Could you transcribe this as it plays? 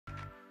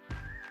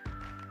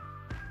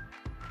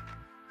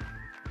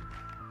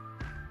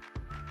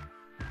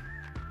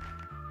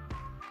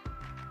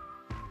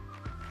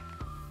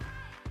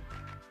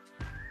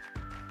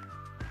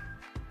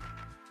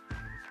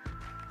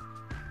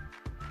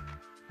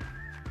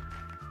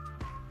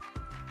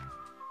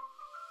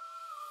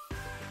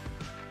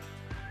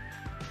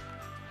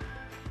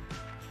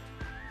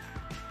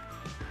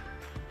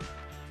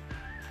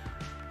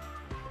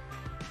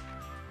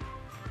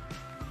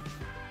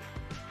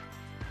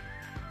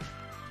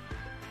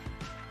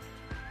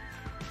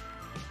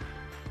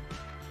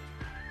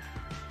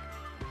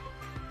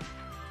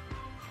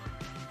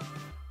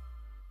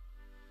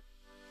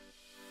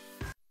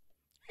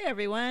Hey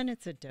everyone,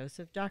 it's a dose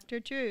of Dr.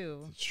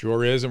 Drew. It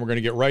sure is, and we're going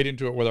to get right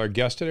into it with our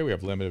guest today. We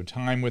have limited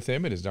time with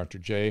him. It is Dr.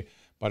 Jay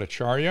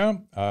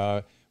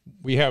Bhattacharya.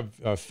 We have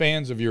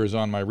fans of yours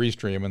on my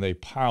restream, and they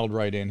piled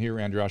right in here.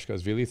 Andrew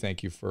Ashkasvili,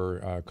 thank you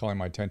for calling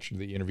my attention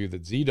to the interview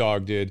that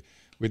Z-Dog did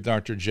with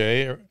Dr.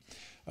 Jay.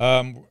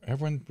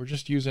 Everyone, we're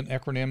just using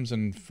acronyms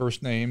and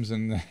first names,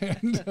 and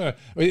we're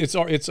going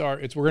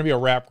to be a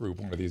rap group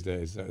one of these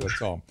days.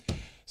 That's all.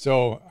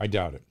 So I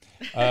doubt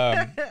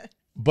it.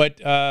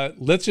 But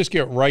let's just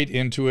get right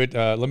into it.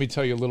 Let me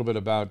tell you a little bit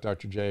about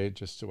Dr. Jay,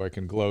 just so I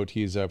can gloat.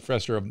 He's a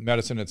professor of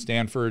medicine at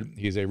Stanford.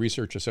 He's a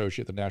research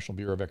associate at the National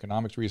Bureau of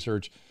Economics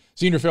Research,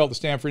 senior fellow at the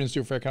Stanford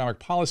Institute for Economic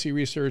Policy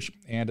Research,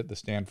 and at the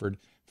Stanford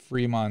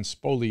Freeman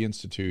Spogli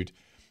Institute.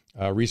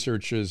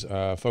 Researches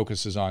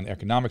focuses on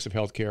economics of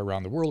healthcare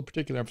around the world,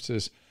 particular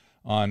emphasis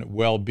on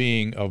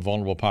well-being of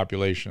vulnerable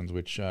populations,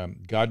 which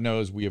God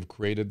knows we have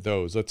created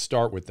those. Let's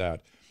start with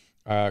that.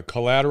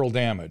 Collateral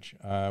damage.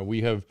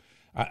 We have...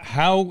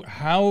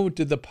 How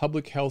did the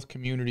public health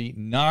community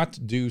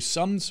not do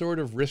some sort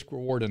of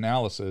risk-reward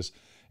analysis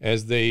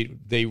as they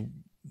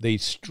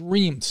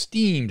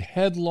steamed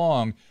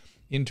headlong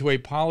into a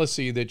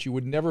policy that you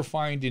would never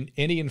find in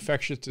any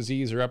infectious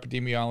disease or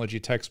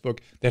epidemiology textbook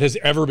that has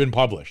ever been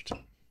published?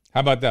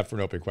 How about that for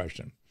an open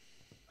question?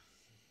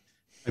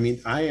 I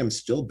mean, I am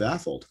still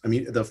baffled. I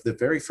mean, the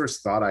very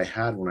first thought I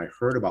had when I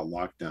heard about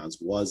lockdowns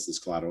was this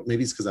collateral.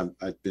 Maybe it's because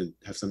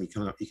have some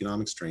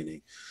economics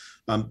training.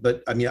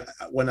 But I mean,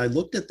 when I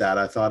looked at that,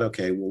 I thought,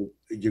 okay, well,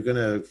 you're going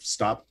to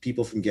stop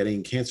people from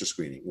getting cancer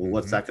screening. Well,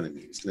 what's that going to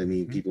mean? It's going to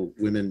mean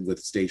women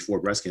with stage 4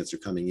 breast cancer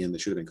coming in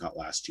that should have been caught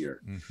last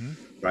year,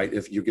 right?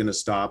 If you're going to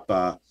stop,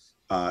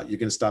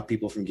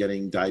 people from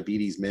getting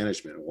diabetes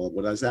management. Well,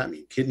 what does that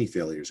mean? Kidney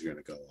failures are going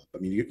to go up. I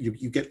mean,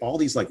 you get all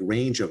these like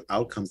range of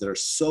outcomes that are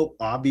so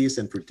obvious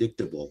and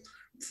predictable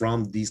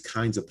from these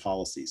kinds of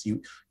policies.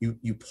 You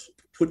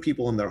put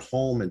people in their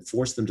home and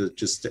force them to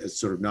just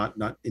sort of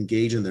not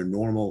engage in their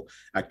normal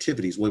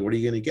activities. Well, what are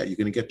you going to get? You're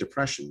going to get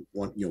depression.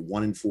 1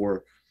 in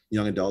 4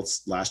 young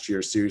adults last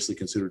year seriously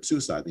considered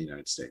suicide in the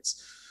United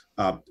States.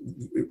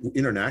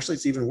 Internationally,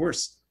 it's even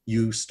worse.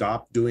 You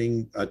stop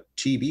doing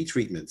TB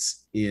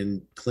treatments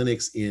in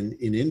clinics in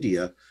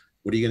India.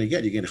 What are you going to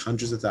get? You get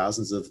hundreds of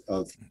thousands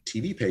of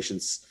TB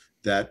patients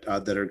that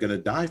are going to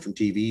die from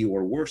TB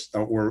or worse,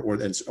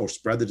 or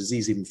spread the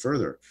disease even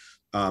further.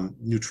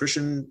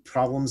 Nutrition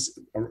problems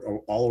are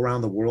all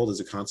around the world as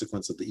a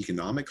consequence of the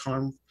economic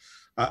harm.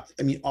 I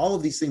mean, all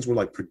of these things were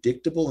like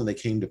predictable, and they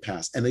came to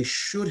pass, and they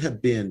should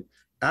have been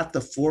at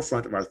the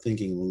forefront of our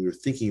thinking when we were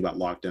thinking about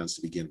lockdowns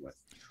to begin with.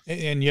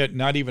 And yet,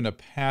 not even a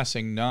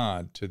passing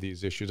nod to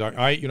these issues.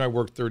 I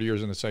worked 30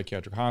 years in a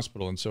psychiatric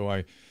hospital, and so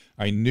I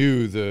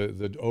knew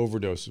the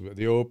overdoses,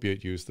 the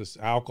opiate use, this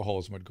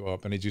alcoholism would go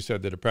up. And as you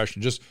said, the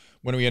depression. Just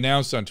when we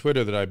announced on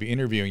Twitter that I'd be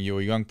interviewing you,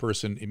 a young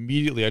person,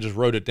 immediately I just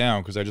wrote it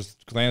down because I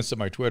just glanced at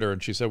my Twitter,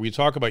 and she said, we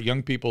talk about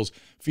young people's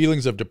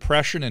feelings of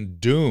depression and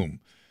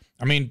doom.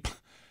 I mean,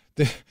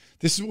 this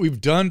is what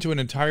we've done to an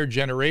entire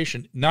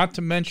generation, not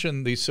to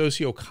mention the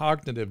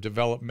sociocognitive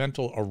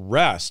developmental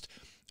arrest.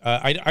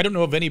 I don't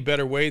know of any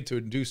better way to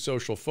induce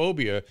social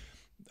phobia,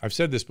 I've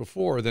said this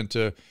before, than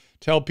to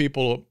tell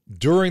people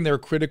during their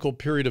critical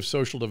period of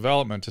social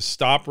development to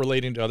stop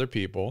relating to other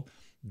people,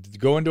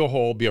 go into a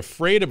hole, be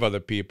afraid of other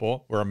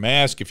people, wear a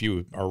mask if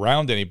you are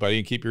around anybody,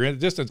 and keep your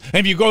distance. And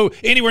if you go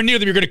anywhere near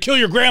them, you're going to kill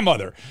your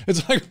grandmother.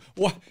 It's like,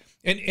 what?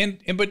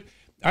 But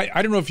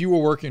I don't know if you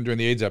were working during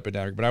the AIDS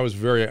epidemic, but I was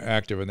very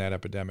active in that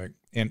epidemic.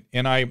 And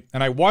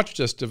I watched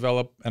us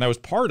develop, and I was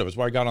part of it. It's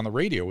why I got on the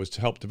radio, was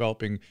to help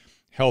developing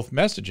health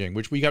messaging,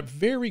 which we got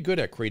very good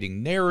at,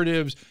 creating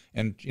narratives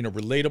and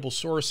relatable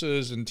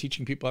sources and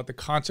teaching people about the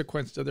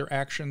consequences of their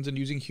actions and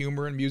using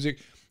humor and music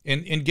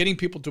and getting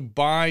people to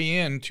buy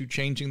into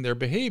changing their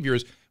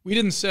behaviors. We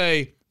didn't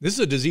say, this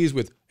is a disease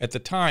with, at the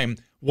time,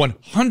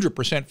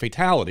 100%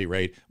 fatality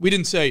rate. We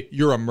didn't say,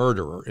 you're a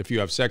murderer if you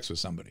have sex with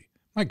somebody.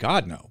 My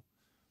God, no.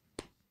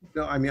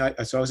 No, I mean, I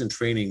was in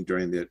training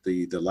during the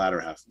latter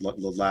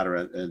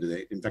end of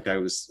the. In fact, I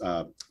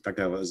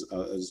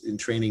was in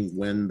training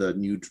when the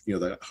new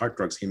the heart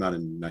drugs came out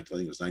in, I think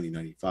it was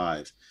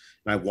 1995,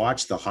 and I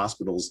watched the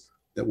hospitals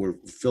that were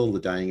filled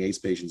with dying AIDS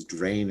patients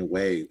drain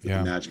away with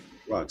the magic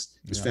drugs.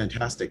 It was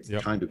fantastic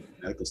kind of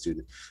medical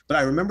student. But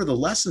I remember the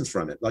lessons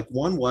from it. Like,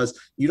 one was,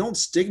 you don't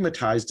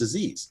stigmatize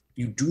disease.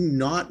 You do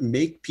not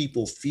make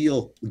people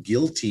feel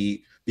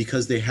guilty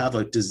because they have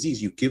a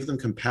disease. You give them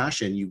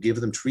compassion, you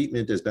give them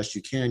treatment as best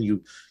you can.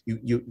 I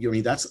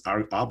mean, that's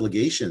our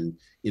obligation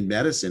in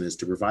medicine, is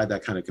to provide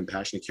that kind of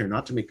compassionate care,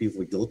 not to make people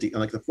feel guilty.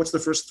 And like, what's the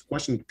first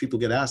question people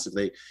get asked if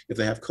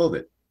they have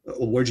COVID?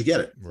 Well, where'd you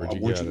get it?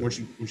 Weren't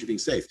you being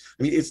safe?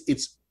 I mean,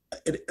 it's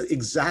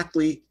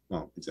exactly.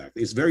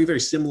 It's a very, very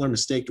similar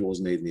mistake to what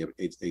was made in the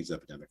AIDS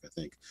epidemic, I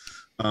think.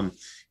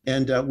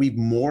 And we've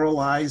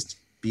moralized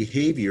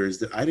behaviors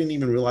that I didn't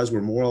even realize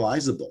were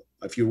moralizable.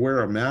 If you wear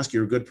a mask,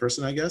 you're a good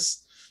person, I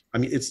guess. I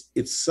mean,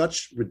 it's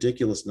such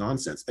ridiculous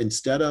nonsense.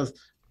 Instead of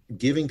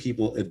giving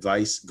people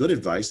advice, good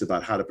advice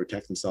about how to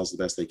protect themselves the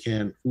best they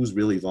can, who's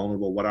really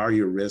vulnerable, what are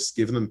your risks,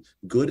 giving them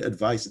good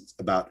advice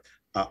about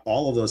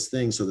all of those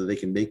things so that they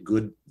can make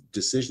good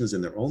decisions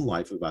in their own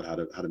life about how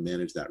to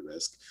manage that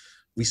risk.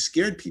 We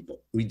scared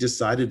people. We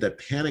decided that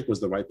panic was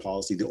the right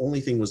policy. The only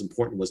thing was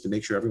important was to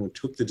make sure everyone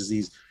took the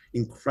disease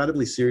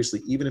incredibly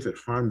seriously, even if it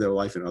harmed their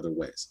life in other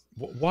ways.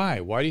 Why?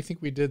 Why do you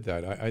think we did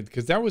that?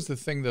 Because that was the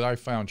thing that I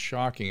found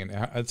shocking, and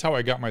that's how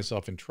I got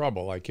myself in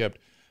trouble. I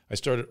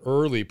started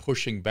early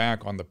pushing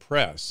back on the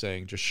press,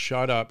 saying just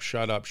shut up,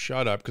 shut up,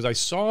 shut up, because I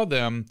saw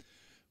them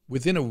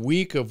within a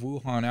week of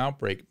Wuhan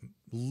outbreak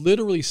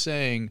literally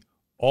saying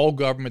all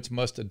governments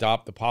must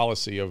adopt the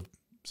policy of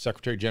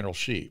Secretary General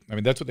Xi. I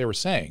mean, that's what they were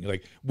saying.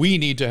 Like, we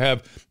need to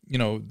have,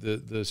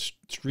 the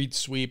street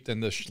sweep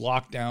and the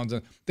lockdowns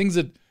and things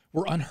that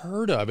were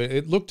unheard of.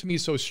 It looked to me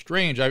so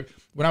strange.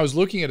 When I was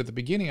looking at it at the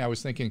beginning, I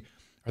was thinking,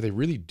 are they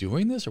really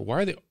doing this? Or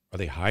are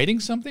they hiding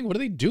something? What are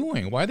they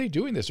doing? Why are they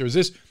doing this? Or is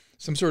this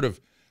some sort of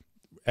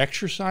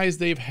exercise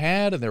they've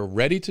had and they're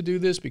ready to do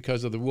this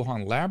because of the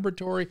Wuhan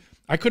laboratory?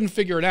 I couldn't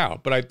figure it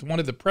out, but I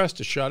wanted the press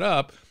to shut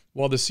up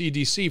while the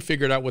CDC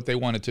figured out what they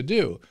wanted to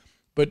do.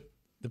 But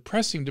the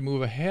press seemed to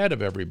move ahead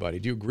of everybody.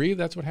 Do you agree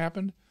that's what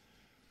happened?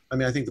 I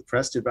mean, I think the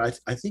press did, but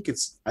I think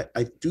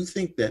I do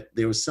think that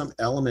there was some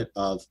element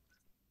of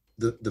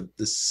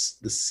the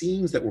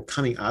scenes that were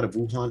coming out of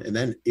Wuhan, and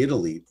then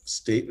Italy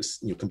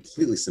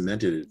completely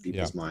cemented it in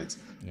people's minds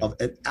of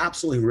an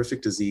absolutely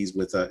horrific disease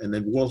and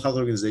then World Health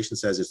Organization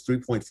says it's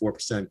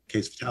 3.4%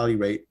 case fatality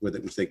rate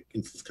which they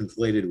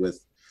conflated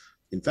with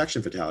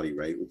infection fatality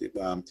rate.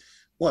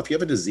 Well, if you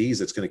have a disease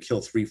that's going to kill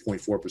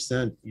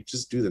 3.4%, you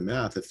just do the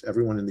math. If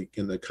everyone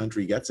in the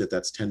country gets it,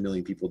 that's 10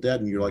 million people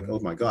dead, and you're like, oh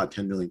my God,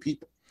 10 million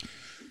people.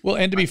 Well,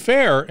 and to be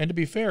fair,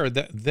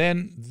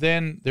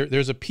 then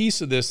there's a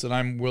piece of this that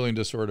I'm willing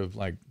to sort of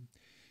like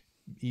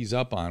ease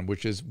up on,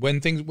 which is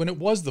when it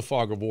was the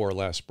fog of war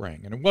last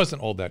spring, and it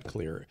wasn't all that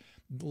clear.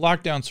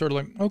 Lockdown sort of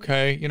like,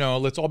 okay,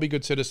 let's all be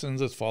good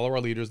citizens. Let's follow our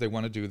leaders. They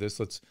want to do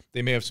this.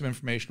 They may have some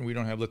information we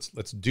don't have.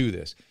 Let's do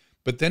this.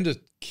 But then to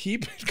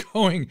keep it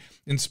going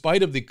in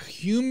spite of the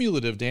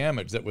cumulative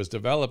damage that was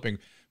developing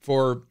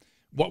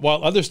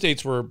while other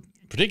states were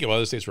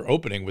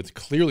opening with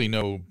clearly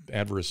no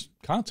adverse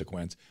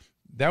consequence,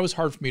 that was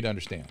hard for me to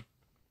understand.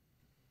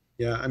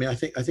 Yeah, I mean, I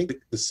think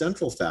the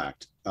central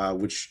fact,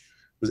 which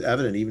was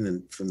evident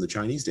even from the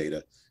Chinese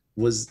data,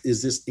 is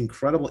this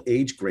incredible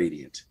age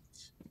gradient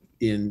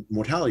in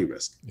mortality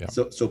risk. Yeah.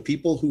 So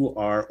people who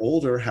are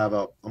older have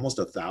almost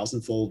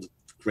 1,000-fold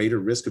greater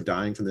risk of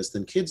dying from this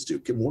than kids do.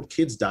 More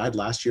kids died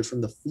last year from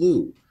the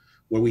flu,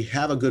 where we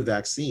have a good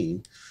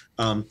vaccine,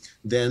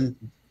 than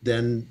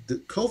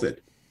the COVID.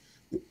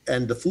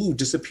 And the flu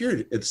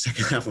disappeared in the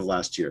second half of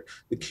last year.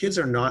 The kids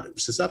are not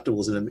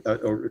susceptible to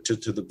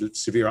the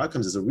severe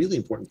outcomes is a really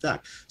important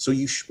fact. So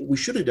we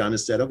should have done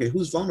is said, okay,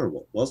 who's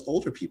vulnerable? Well, it's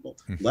older people.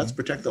 Mm-hmm. Let's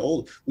protect the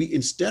old. We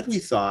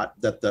thought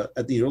that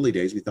at the early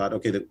days, we thought,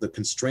 okay, the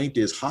constraint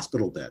is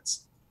hospital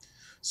beds.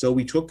 So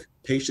we took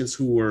patients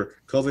who were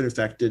COVID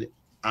infected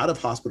out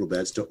of hospital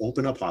beds to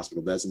open up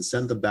hospital beds and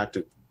send them back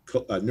to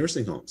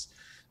nursing homes.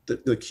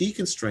 The key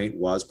constraint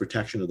was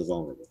protection of the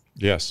vulnerable.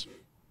 Yes,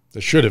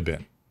 there should have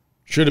been.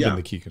 Should have been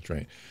the key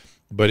constraint,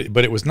 but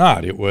it was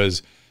not.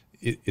 It's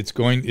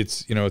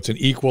an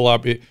equal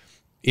up.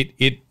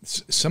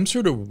 It's some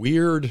sort of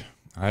weird.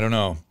 I don't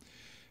know.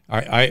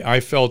 I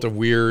felt a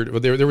weird. Well,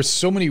 there were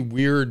so many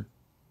weird.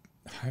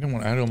 I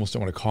almost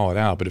don't want to call it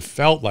out, but it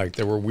felt like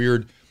there were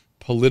weird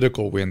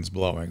political winds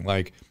blowing.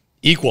 Like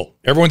equal,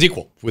 everyone's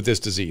equal with this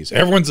disease.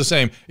 Everyone's the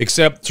same,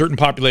 except certain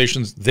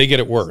populations they get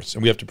it worse,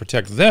 and we have to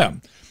protect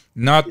them.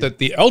 Not that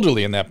the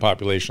elderly in that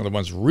population are the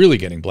ones really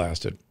getting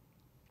blasted.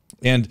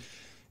 And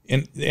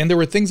there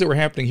were things that were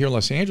happening here in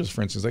Los Angeles,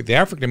 for instance, like the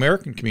African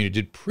American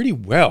community did pretty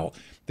well.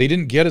 They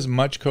didn't get as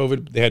much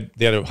COVID. They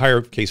had a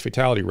higher case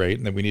fatality rate,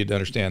 and then we needed to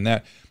understand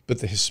that. But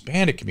the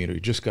Hispanic community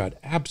just got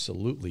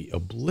absolutely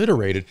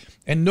obliterated,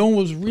 and no one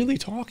was really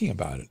talking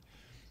about it.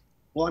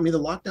 Well, I mean, the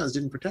lockdowns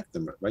didn't protect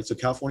them, right? So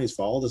California's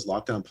followed this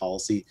lockdown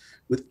policy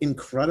with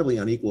incredibly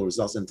unequal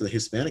results. And for the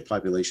Hispanic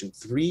population,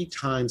 3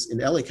 times, in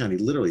LA County,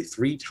 literally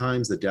 3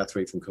 times the death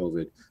rate from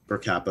COVID per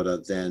capita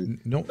than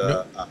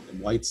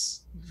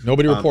whites.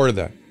 Nobody reported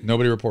that.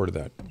 Nobody reported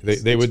that.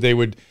 They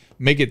would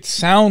make it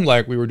sound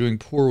like we were doing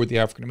poor with the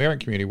African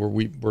American community,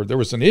 where there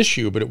was an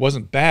issue, but it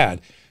wasn't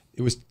bad.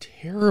 It was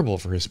terrible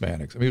for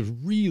Hispanics. I mean, it was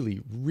really,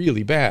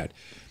 really bad.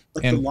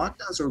 But the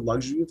lockdowns are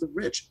luxury of the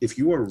rich. If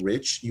you are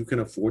rich, you can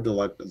afford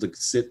to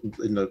sit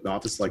in an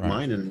office like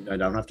mine, and I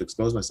don't have to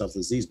expose myself to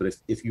disease. But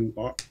if you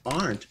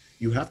aren't,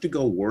 you have to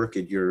go work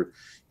in your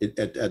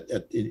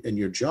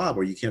job,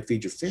 or you can't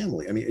feed your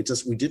family. I mean,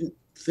 we didn't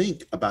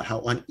think about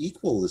how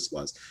unequal this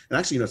was. And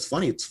actually, it's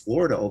funny. It's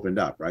Florida opened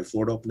up, right?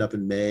 Florida opened up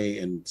in May,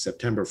 and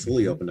September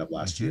fully opened up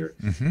last year.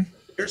 Mm-hmm.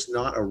 There's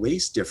not a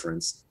race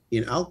difference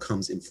in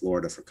outcomes in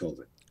Florida for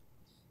COVID.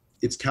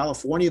 It's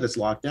California that's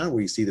locked down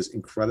where you see this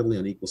incredibly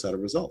unequal set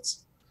of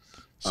results.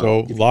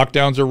 So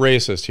lockdowns are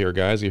racist here,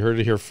 guys. You heard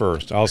it here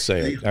first. I'll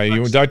say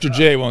it. Dr.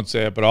 J won't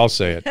say it, but I'll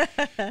say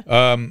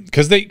it.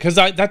 Because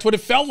that's what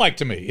it felt like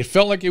to me. It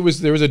felt like there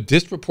was a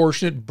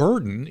disproportionate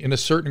burden in a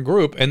certain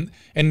group, and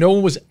no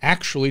one was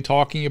actually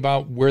talking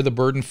about where the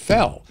burden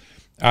fell.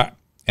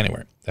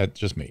 Anyway, that's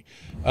just me.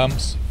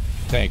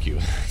 Thank you.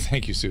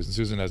 Thank you, Susan.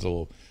 Susan has a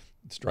little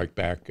strike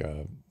back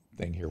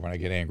thing here when I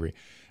get angry.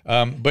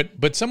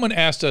 But someone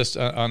asked us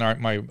on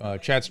my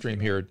chat stream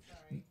here.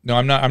 No,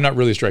 I'm not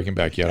really striking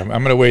back yet. I'm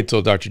going to wait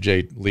till Dr.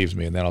 J leaves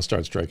me, and then I'll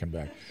start striking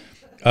back.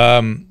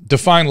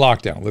 Define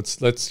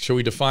lockdown. Shall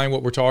we define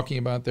what we're talking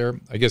about there?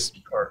 I guess.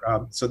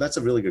 Sure. So that's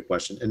a really good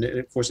question, and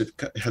of course it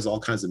has all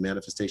kinds of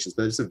manifestations.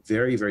 But it's a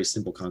very, very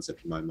simple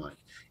concept in my mind.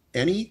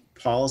 Any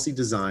policy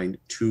designed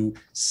to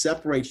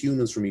separate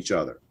humans from each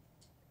other,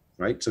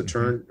 right? So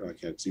I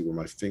can't see where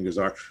my fingers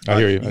are. I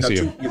hear you. I see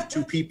you. You have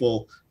two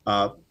people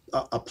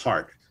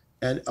apart.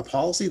 And a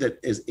policy that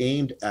is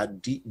aimed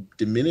at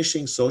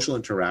diminishing social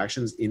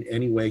interactions in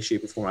any way,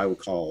 shape, or form, I would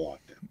call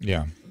a lockdown.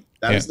 Yeah.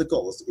 That is the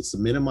goal. It's to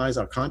minimize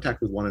our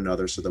contact with one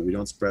another so that we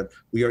don't spread.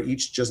 We are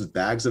each just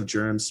bags of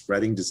germs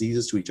spreading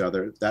diseases to each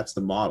other. That's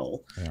the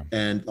model. Yeah.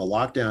 And a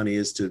lockdown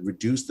is to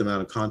reduce the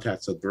amount of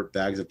contact so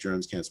bags of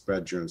germs can't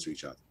spread germs to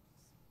each other.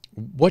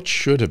 What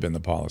should have been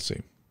the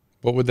policy?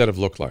 What would that have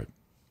looked like?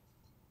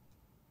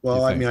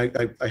 Well, I mean,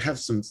 I have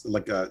some,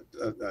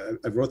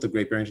 I wrote the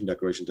Great Barrington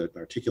Declaration to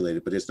articulate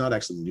it, but it's not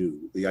actually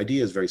new. The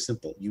idea is very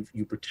simple.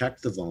 You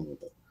protect the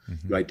vulnerable.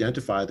 You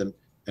identify them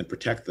and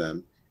protect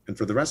them. And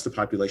for the rest of the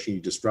population, you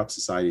disrupt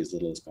society as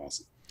little as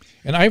possible.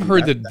 And I've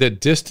heard that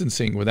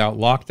distancing without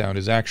lockdown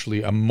is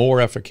actually a more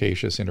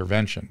efficacious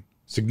intervention,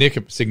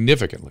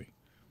 significantly.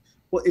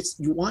 Well,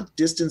 you want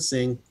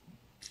distancing,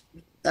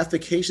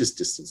 efficacious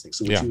distancing.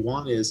 So what you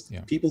want is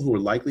people who are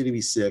likely to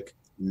be sick,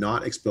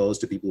 not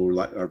exposed to people who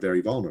are very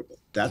vulnerable.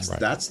 That's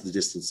the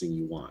distancing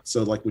you want.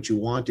 So like what you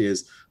want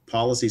is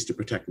policies to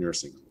protect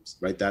nursing homes,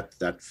 right?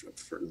 That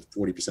for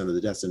 40% of the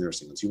deaths in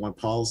nursing homes. You want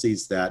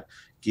policies that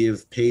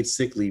give paid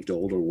sick leave to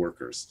older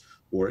workers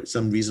or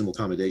some reasonable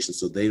accommodation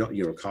so they don't,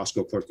 you're a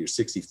Costco clerk, you're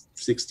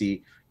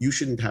 60, you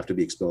shouldn't have to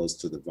be exposed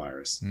to the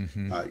virus.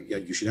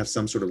 You should have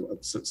some sort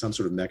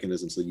of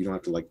mechanism so that you don't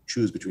have to like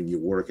choose between your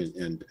work and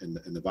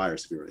the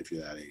virus if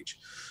you're that age.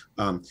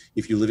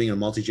 If you're living in a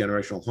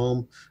multi-generational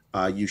home,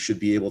 you should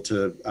be able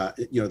to,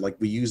 like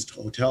we used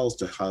hotels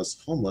to house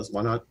homeless.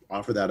 Why not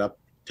offer that up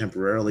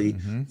temporarily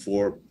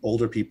for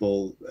older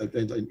people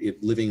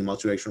living in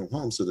multi-generational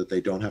homes so that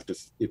they don't have to,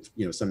 if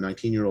some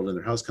 19-year-old in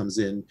their house comes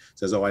in,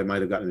 says, oh, I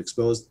might have gotten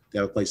exposed, they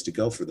have a place to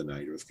go for the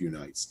night or a few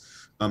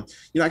nights.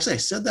 Actually I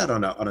said that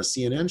on a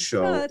CNN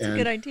show. Oh, that's a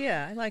good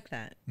idea. I like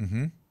that.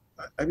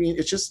 I mean,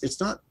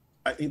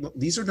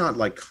 these are not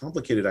like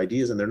complicated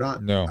ideas, and they're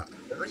not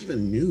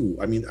even new.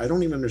 I mean, I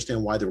don't even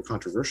understand why they were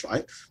controversial.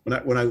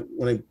 When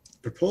I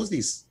proposed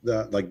these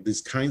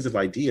kinds of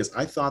ideas,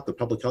 I thought the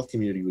public health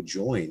community would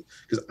join,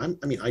 because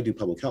I do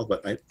public health,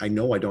 but I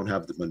know I don't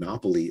have the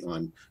monopoly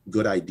on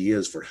good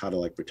ideas for how to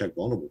like protect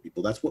vulnerable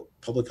people. That's what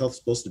public health is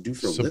supposed to do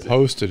for a living.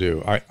 Supposed to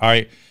do.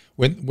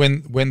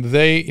 When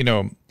they,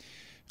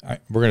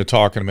 we're going to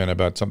talk in a minute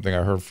about something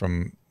I heard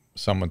from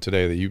someone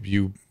today that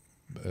you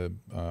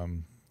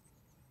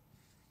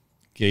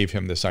gave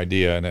him this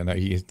idea, and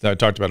I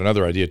talked about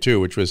another idea too,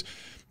 which was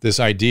this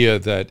idea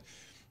that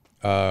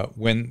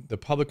when the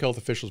public health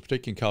officials,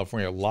 particularly in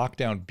California, locked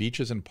down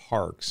beaches and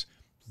parks,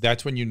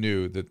 that's when you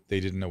knew that they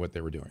didn't know what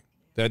they were doing.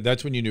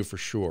 That's when you knew for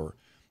sure,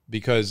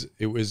 because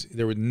there was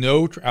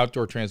no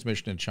outdoor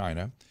transmission in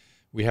China.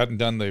 We hadn't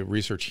done the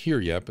research here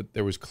yet, but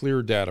there was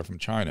clear data from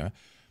China,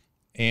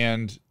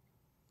 and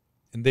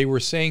they were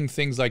saying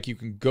things like you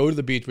can go to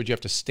the beach, but you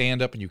have to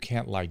stand up and you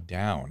can't lie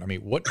down. I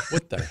mean, what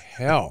the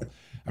hell?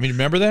 I mean,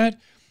 remember that?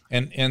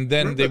 And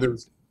then they would,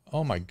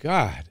 oh my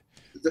God.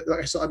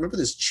 So I remember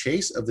this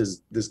chase of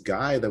this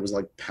guy that was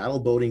like paddle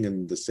boating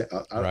in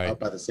the out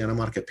by the Santa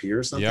Monica Pier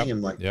or something,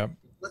 and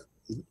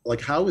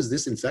like how is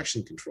this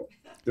infection control?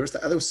 There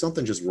was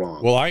something just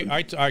wrong. Well,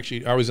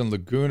 I was in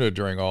Laguna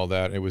during all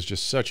that. It was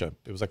just it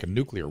was like a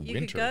nuclear winter.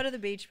 You could go to the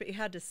beach, but you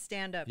had to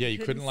stand up. Yeah, you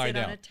couldn't lie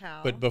down. On a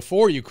towel. But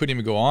before, you couldn't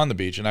even go on the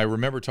beach. And I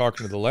remember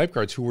talking to the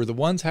lifeguards who were the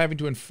ones having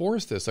to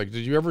enforce this. Like,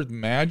 did you ever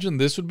imagine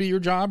this would be your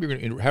job? You're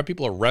going to have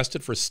people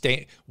arrested for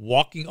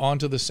walking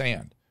onto the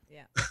sand.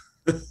 Yeah.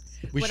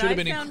 We should have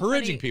been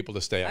encouraging people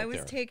to stay out there.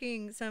 I was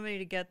taking somebody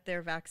to get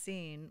their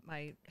vaccine,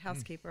 my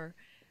housekeeper,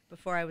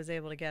 before I was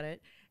able to get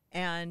it.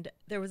 And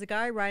there was a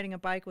guy riding a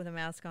bike with a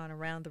mask on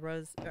around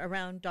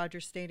around Dodger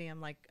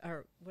Stadium,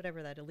 or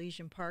whatever that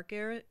Elysian Park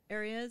area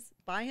is,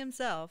 by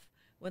himself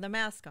with a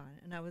mask on.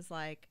 And I was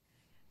like,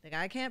 the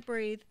guy can't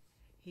breathe.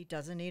 He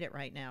doesn't need it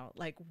right now.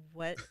 Like,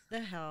 what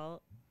the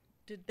hell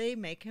did they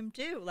make him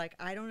do? Like,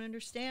 I don't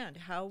understand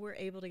how we're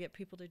able to get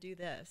people to do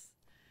this.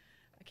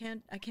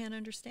 I can't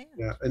understand.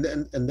 Yeah, and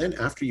then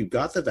after you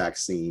got the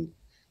vaccine,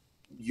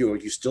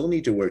 you still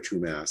need to wear 2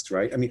 masks,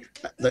 right? I mean,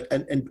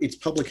 and it's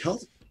public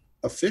health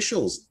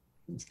officials,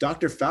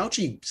 Dr.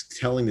 Fauci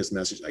telling this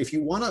message. If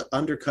you want to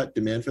undercut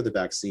demand for the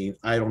vaccine,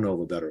 I don't know of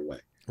a better way.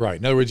 Right.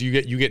 In other words, you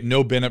get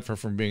no benefit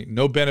from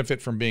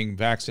being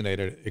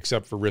vaccinated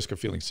except for risk of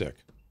feeling sick.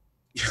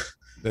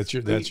 That's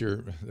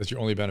your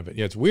only benefit.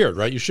 Yeah, it's weird,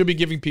 right? You should be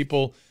giving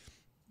people.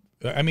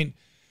 I mean,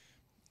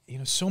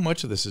 so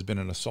much of this has been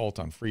an assault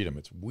on freedom.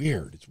 It's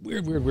weird. It's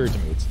weird to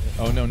me.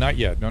 Oh no, not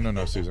yet.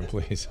 No, Susan,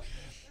 please.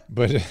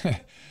 But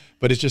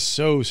it's just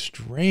so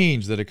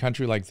strange that a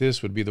country like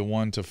this would be the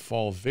one to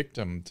fall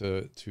victim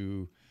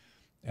to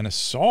an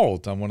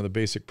assault on one of the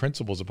basic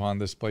principles upon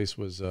this place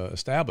was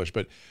established.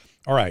 But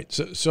all right,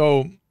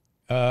 so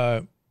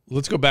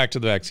let's go back to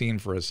the vaccine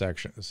for a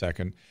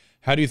second.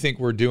 How do you think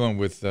we're doing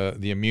with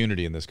the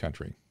immunity in this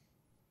country?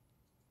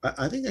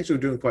 I think actually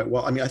we're doing quite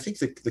well. I mean, I think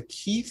the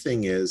key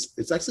thing is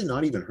it's actually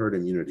not even herd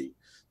immunity.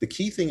 The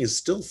key thing is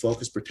still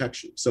focused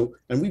protection. So,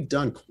 and we've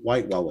done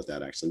quite well with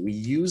that, actually. We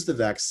use the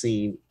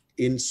vaccine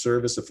in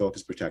service of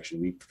focused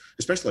protection.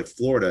 Especially like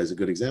Florida is a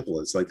good example.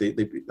 It's like they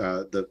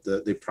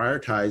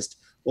prioritized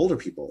older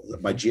people.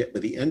 By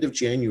the end of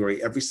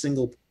January, every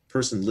single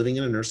person living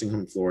in a nursing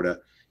home in Florida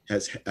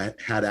has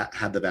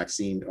had the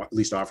vaccine, at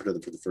least offered to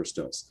them for the first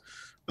dose.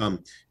 I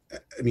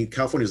mean,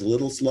 California is a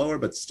little slower,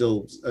 but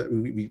still,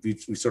 we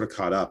sort of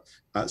caught up.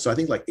 So I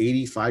think like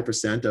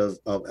 85% of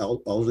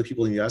elderly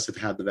people in the U.S. have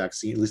had the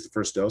vaccine, at least the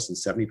first dose, and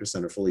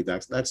 70% are fully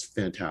vaccinated. That's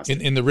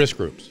fantastic. In the risk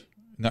groups,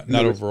 not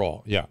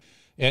overall. Yeah.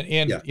 And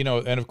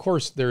and of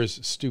course,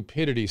 there's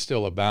stupidity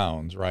still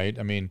abounds, right?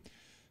 I mean,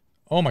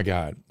 oh my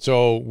God.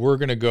 So we're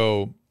going to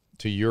go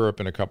to Europe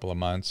in a couple of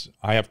months.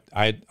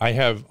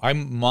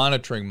 I'm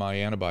monitoring my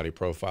antibody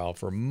profile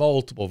for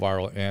multiple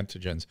viral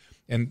antigens.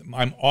 And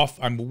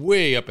I'm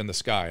way up in the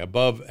sky,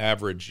 above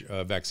average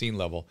vaccine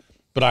level,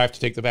 but I have to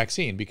take the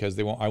vaccine because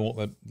I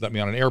won't let me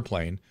on an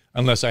airplane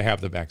unless I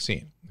have the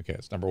vaccine. Okay,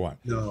 that's number one.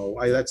 No,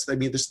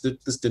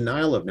 this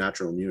denial of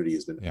natural immunity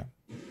has been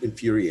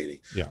infuriating.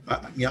 Yeah.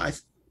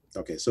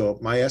 Okay, so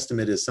my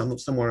estimate is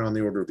somewhere on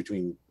the order of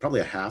between probably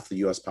a half the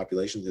U.S.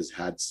 population has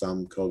had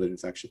some COVID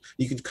infection.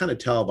 You can kind of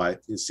tell by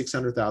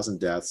 600,000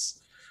 deaths.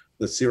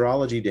 The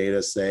serology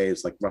data say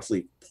it's like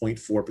roughly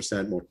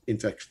 0.4% more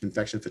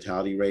infection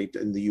fatality rate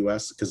in the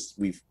U.S. because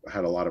we've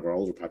had a lot of our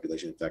older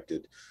population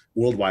infected.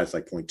 Worldwide, it's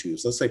like 0.2.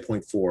 So let's say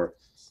 0.4.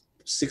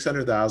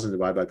 600,000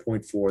 divided by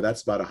 0.4,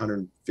 that's about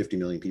 150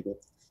 million people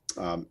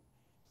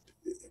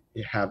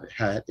have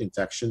had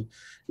infection.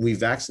 And we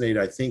vaccinated,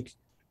 I think,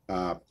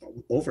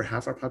 over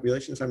half our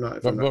population,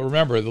 But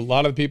remember, a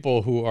lot of the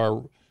people who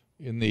are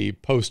in the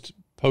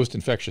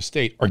post-infectious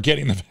state are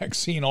getting the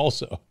vaccine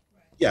also.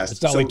 Yes,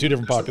 it's not like two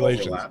different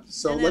populations.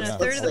 So and then a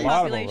third of the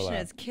population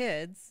is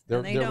kids.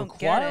 They're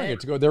requiring it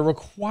to go. They're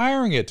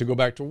requiring it to go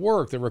back to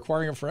work. They're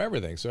requiring it for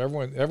everything. So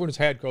everyone who's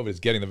had COVID is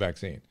getting the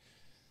vaccine.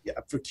 Yeah,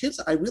 for kids,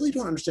 I really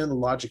don't understand the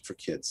logic for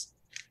kids.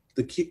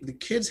 The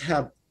kids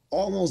have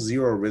almost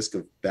zero risk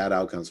of bad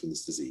outcomes from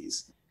this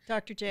disease.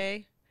 Dr.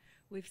 J,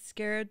 we've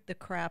scared the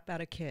crap out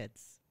of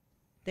kids.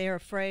 They are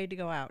afraid to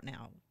go out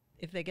now.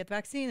 If they get the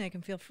vaccine, they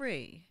can feel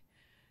free.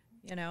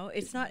 It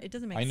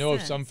doesn't make sense. I know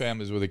of some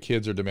families where the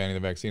kids are demanding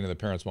the vaccine and the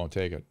parents won't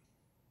take it.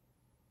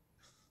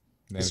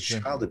 It's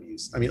child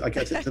abuse. I mean, like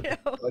I said,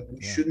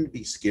 we shouldn't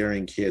be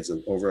scaring kids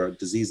over a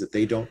disease that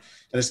they don't,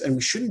 and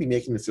we shouldn't be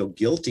making them feel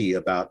guilty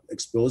about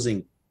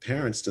exposing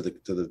parents to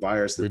the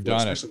virus. We've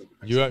done it.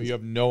 You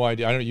have no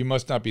idea. You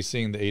must not be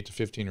seeing the 8 to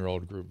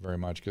 15-year-old group very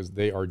much because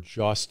they are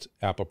just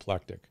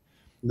apoplectic.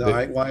 No,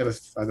 I have a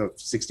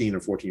 16 or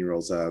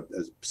 14-year-olds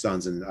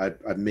sons, and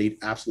I've made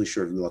absolutely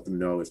sure to let them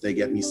know if they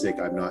get me sick,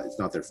 it's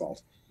not their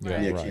fault.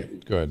 Yeah,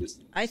 right. Good.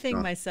 I think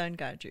my son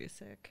got Drew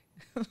sick.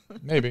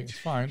 Maybe it's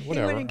fine.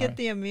 Whatever. He wouldn't get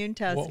the immune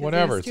test.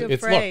 Whatever. He was too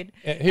afraid.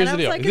 Look, here's the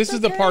deal. This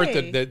is the part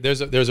that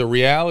there's a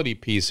reality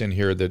piece in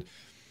here that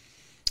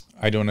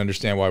I don't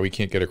understand why we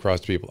can't get across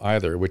to people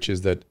either, which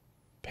is that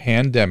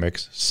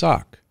pandemics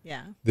suck.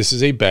 Yeah. This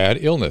is a bad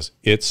illness.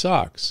 It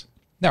sucks.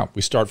 Now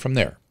we start from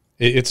there.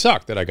 It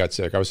sucked that I got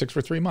sick. I was sick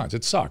for 3 months.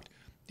 It sucked.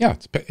 Yeah,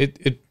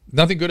 it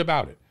nothing good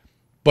about it.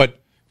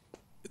 But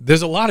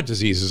there's a lot of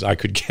diseases I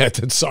could get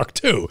that suck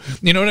too.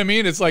 You know what I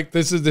mean? It's like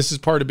this is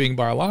part of being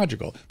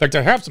biological. In fact,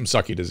 I have some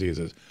sucky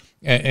diseases,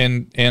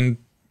 and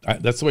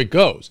that's the way it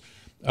goes.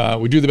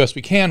 We do the best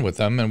we can with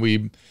them, and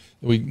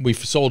we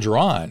soldier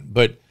on.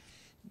 But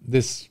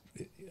this,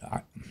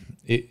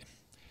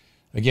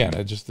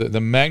 again, just the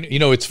magnet.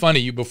 It's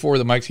funny. Before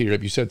the mics heated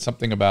up, you said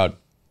something about.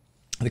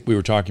 I think we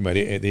were talking about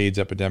the AIDS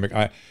epidemic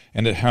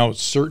and how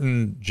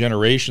certain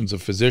generations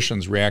of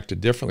physicians reacted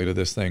differently to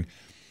this thing.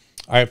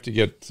 I have to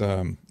get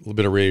a little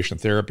bit of radiation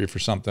therapy for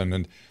something,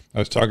 and I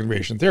was talking to a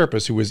radiation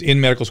therapist who was in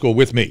medical school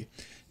with me,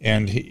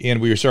 and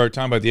we started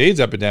talking about the AIDS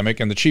epidemic,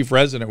 and the chief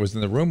resident was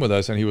in the room with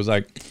us, and he was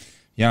like,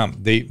 "Yeah,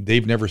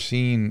 they've never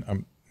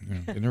seen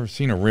they've never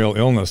seen a real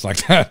illness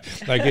like that,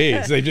 like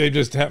AIDS. They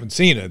just haven't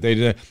seen it.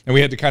 And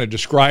we had to kind of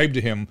describe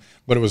to him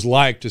what it was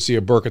like to see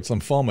a Burkitt's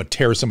lymphoma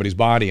tear somebody's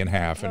body in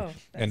half,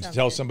 and to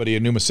tell somebody a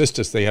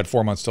pneumocystis they had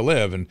 4 months to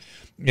live, and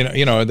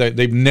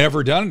they've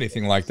never done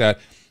anything like that."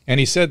 And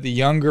he said the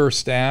younger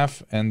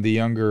staff and the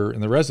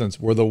residents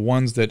were the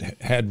ones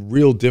that had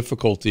real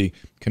difficulty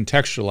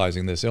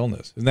contextualizing this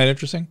illness. Isn't that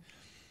interesting?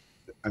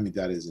 I mean,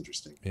 that is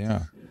interesting.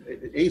 Yeah.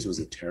 AIDS was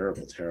a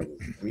terrible, terrible,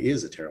 I mean, it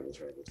is a terrible,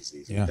 terrible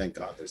disease. I mean, Yeah. thank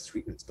God there's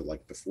treatments, but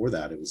like before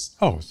that, it was,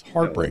 Oh, it's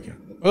heartbreaking.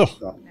 you Ugh.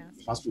 know,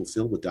 a hospital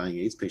filled with dying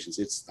AIDS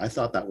patients. I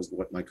thought that was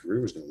what my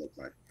career was going to look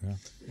like. Yeah, me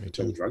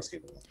Until the too. drugs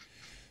came along.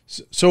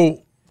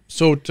 So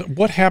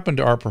what happened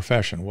to our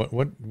profession?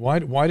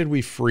 Why did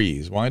we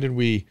freeze? Why did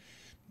we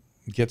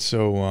get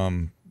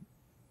so?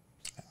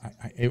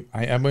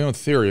 I have my own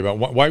theory about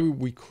why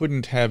we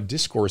couldn't have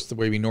discourse the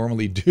way we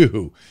normally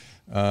do.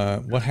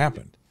 What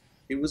happened?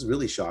 It was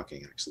really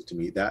shocking, actually, to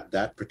me,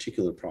 that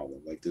particular problem,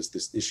 like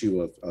this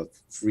issue of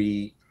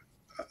free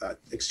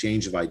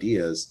exchange of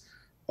ideas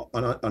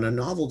on a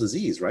novel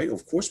disease, right?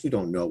 Of course, we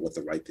don't know what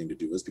the right thing to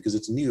do is because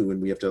it's new,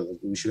 and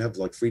we should have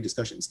like free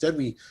discussion. Instead,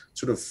 we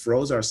sort of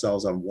froze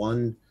ourselves on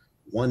one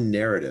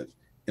narrative,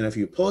 and if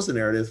you oppose the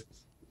narrative,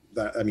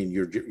 that, I mean,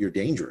 you're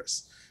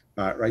dangerous,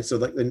 right? So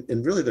like,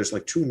 and really, there's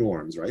like two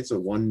norms, right? So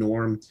one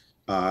norm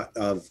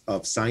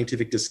of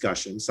scientific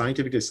discussion.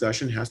 Scientific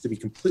discussion has to be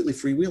completely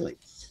freewheeling.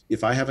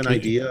 If I have an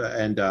idea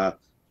and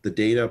the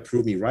data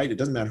prove me right, it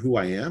doesn't matter who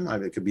I am.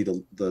 It could be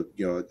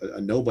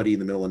a nobody in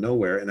the middle of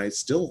nowhere, and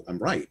I'm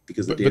right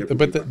because the data.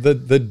 But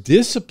the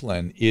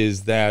discipline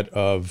is that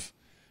of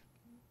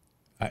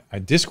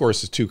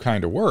discourse is too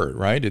kind of word,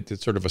 right?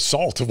 It's sort of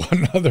assault of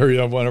one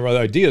another, one of our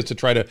ideas to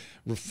try to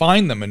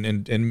refine them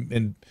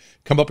and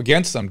come up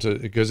against them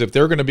because if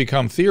they're going to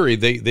become theory,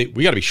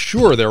 we got to be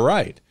sure they're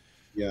right.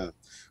 Yeah.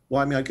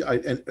 Well, I mean,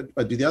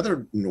 the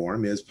other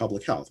norm is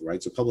public health,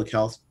 right? So public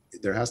health,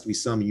 there has to be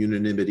some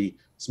unanimity.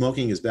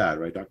 Smoking is bad,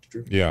 right, Dr.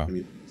 Drew? Yeah. I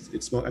mean,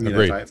 I mean,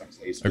 agreed. if I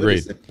say it's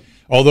Agreed. good,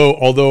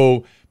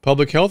 Although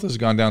public health has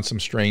gone down some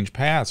strange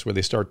paths where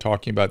they start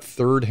talking about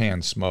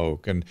third-hand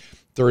smoke and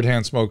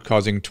third-hand smoke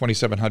causing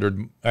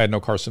 2,700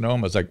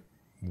 adenocarcinomas. Like,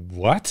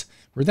 what?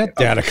 Where'd that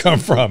data come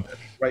from?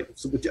 Right.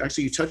 So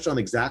actually, you touched on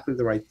exactly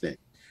the right thing.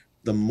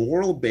 The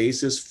moral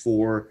basis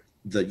for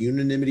the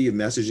unanimity of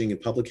messaging in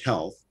public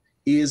health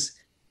is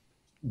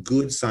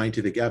good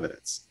scientific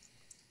evidence.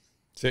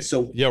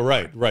 So yeah,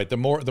 right. The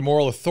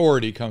moral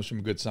authority comes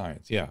from good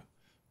science. Yeah,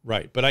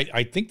 right. But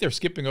I think they're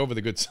skipping over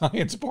the good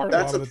science part a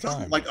lot of the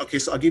time. Like, okay,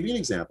 so I'll give you an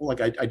example. Like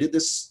I did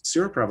this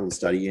seroprevalence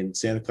study in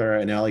Santa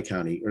Clara and LA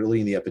County early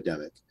in the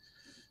epidemic.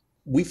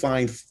 We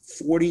find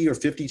 40 or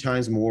 50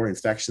 times more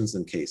infections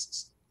than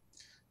cases.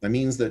 That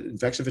means that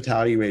infection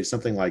fatality rate is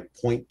something like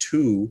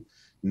 0.2,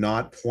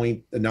 not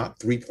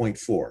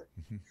 3.4.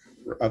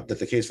 That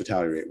the case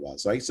fatality rate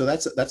was, right? So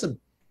that's a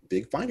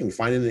big finding. We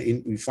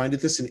find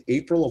this in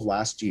April of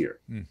last year.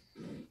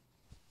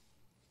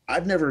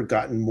 I've never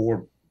gotten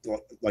more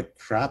like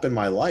crap in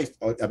my life.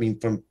 I mean,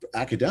 from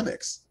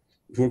academics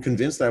who were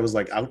convinced that I was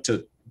like out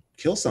to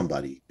kill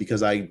somebody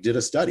because I did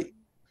a study.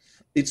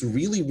 It's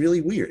really, really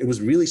weird. It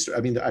was really,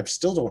 I mean, I'm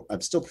still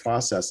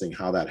processing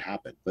how that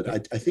happened, but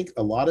I think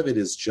a lot of it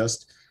is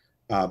just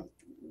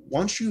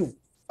once you've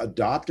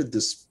adopted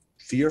this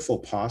fearful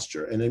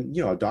posture, and then,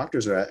 you know,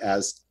 doctors are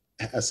as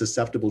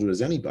susceptible to it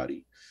as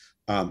anybody.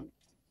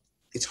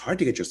 It's hard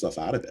to get yourself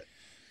out of it.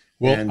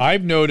 Well,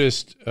 I've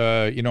noticed,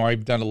 you know,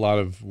 I've done a lot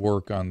of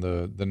work on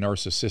the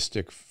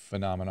narcissistic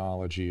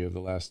phenomenology of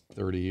the last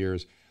 30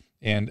 years.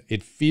 And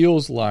it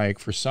feels like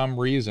for some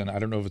reason, I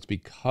don't know if it's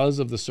because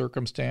of the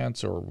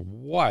circumstance or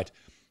what,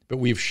 but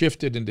we've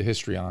shifted into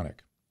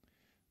histrionic.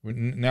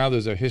 Now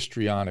there's a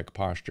histrionic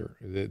posture,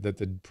 that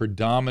the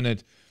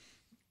predominant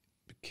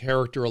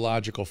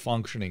characterological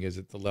functioning is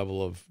at the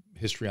level of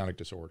histrionic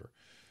disorder,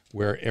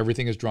 where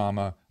everything is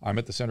drama. I'm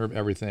at the center of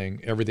everything.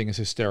 Everything is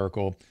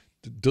hysterical.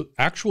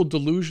 Actual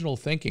delusional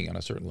thinking on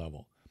a certain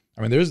level.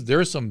 I mean,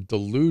 there's some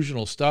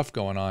delusional stuff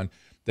going on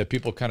that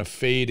people kind of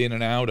fade in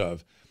and out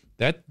of.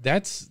 That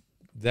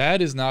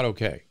is not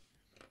okay.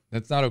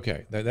 That's not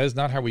okay. That is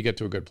not how we get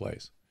to a good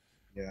place.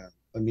 Yeah.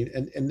 I mean,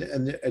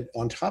 and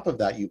on top of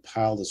that, you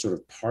pile the sort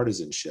of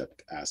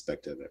partisanship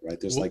aspect of it, right?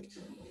 There's like,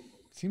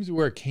 seems to be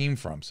where it came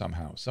from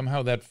somehow.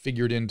 Somehow that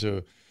figured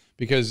into,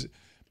 because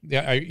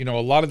yeah, you know,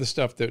 a lot of the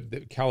stuff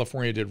that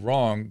California did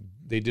wrong,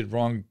 they did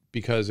wrong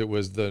because it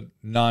was the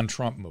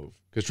non-Trump move.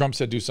 Because Trump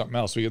said do something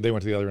else, so they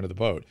went to the other end of the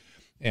boat,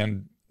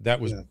 and that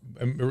was,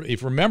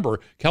 if you remember,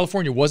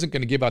 California wasn't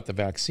going to give out the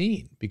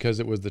vaccine because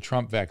it was the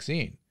Trump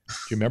vaccine. Do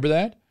you remember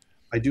that?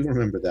 I do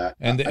remember that.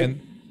 And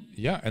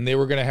they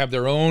were going to have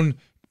their own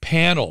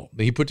panel.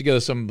 He put together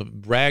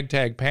some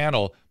ragtag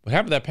panel. What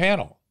happened to that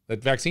panel?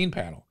 That vaccine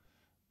panel?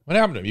 What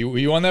happened to him? Were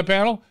you on that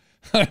panel?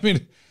 I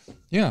mean,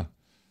 yeah,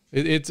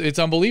 it's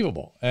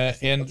unbelievable,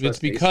 and it's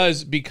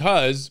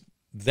because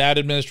that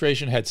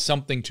administration had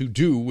something to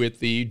do with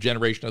the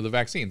generation of the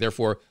vaccine.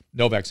 Therefore,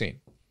 no vaccine.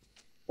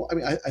 Well, I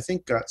mean, I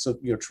think so.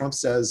 You know, Trump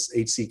says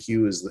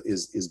HCQ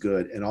is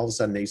good, and all of a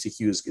sudden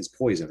HCQ is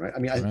poison, right? I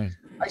mean,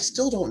 I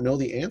still don't know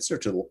the answer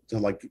to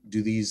like,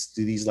 do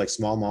these like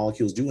small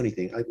molecules do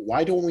anything?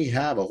 Why don't we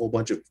have a whole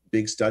bunch of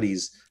big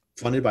studies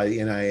funded by the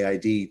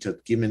NIAID to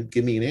give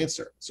me an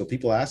answer? So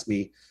people ask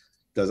me,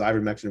 does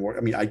ivermectin work?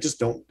 I mean, I just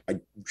don't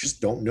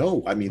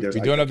know. I mean, we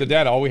don't have the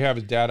data. All we have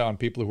is data on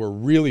people who are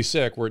really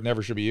sick where it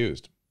never should be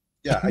used.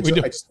 Yeah, we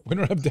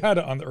don't have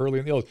data on the early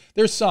and the old.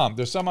 There's some on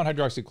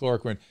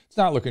hydroxychloroquine. It's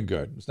not looking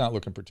good. It's not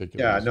looking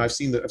particularly. Yeah, no, I've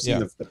seen the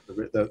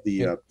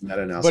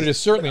meta-analysis. But it's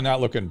certainly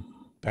not looking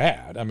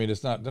bad. I mean,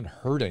 it doesn't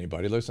hurt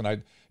anybody. Listen,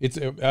 I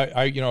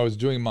was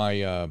doing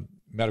my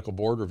medical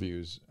board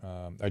reviews.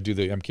 I do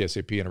the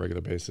MKSAP on a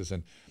regular basis,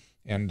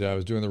 and I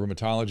was doing the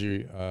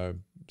rheumatology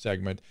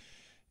segment.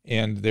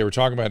 And they were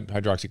talking about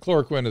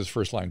hydroxychloroquine as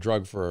first-line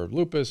drug for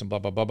lupus and blah,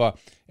 blah, blah, blah.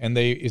 And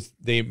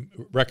they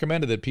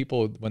recommended that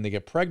people, when they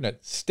get pregnant,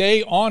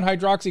 stay on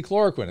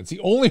hydroxychloroquine. It's the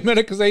only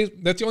that's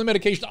the only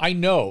medication I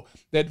know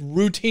that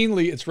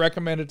routinely it's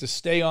recommended to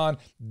stay on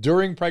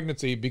during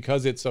pregnancy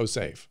because it's so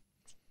safe.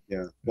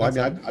 Yeah. Well,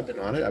 I mean, I've been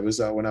on it. I was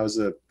when I was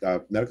a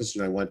medical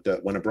student, I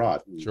went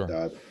abroad. Sure.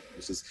 I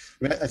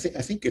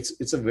think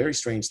it's a very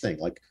strange thing.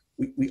 Like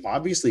we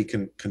obviously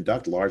can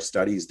conduct large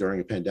studies during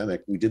a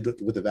pandemic. We did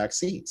with the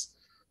vaccines.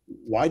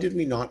 Why did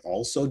we not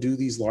also do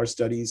these large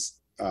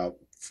studies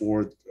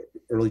for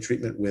early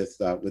treatment with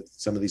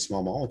some of these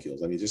small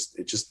molecules? I mean,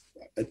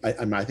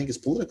 I think it's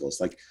political.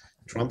 It's like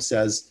Trump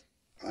says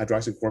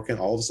hydroxychloroquine.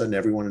 All of a sudden,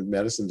 everyone in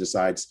medicine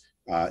decides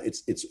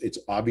it's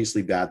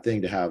obviously bad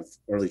thing to have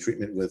early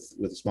treatment with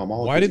small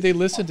molecules. Why did they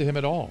listen to him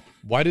at all?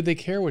 Why did they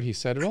care what he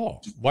said at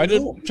all?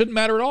 Shouldn't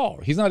matter at all.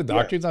 He's not a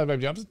doctor. He's not a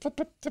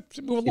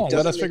just move along.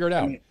 Let us figure it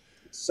out.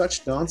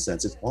 Such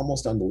nonsense. It's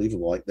almost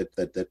unbelievable like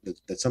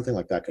that something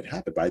like that could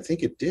happen. But I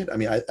think it did. I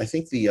mean, I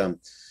think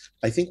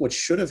what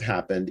should have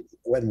happened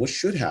and what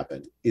should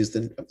happen is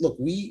look,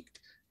 we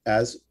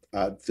as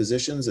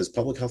physicians, as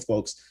public health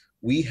folks,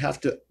 we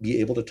have to be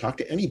able to talk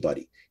to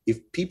anybody. If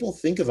people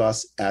think of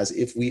us as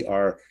if we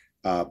are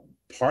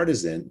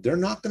partisan, they're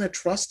not going to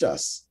trust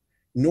us,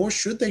 nor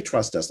should they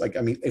trust us. Like,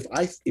 I mean,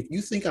 if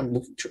you think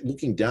I'm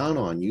looking down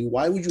on you,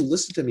 why would you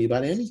listen to me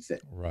about anything?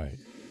 Right.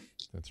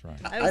 That's right.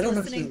 I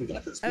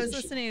was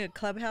listening to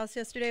Clubhouse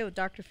yesterday with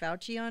Dr.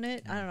 Fauci on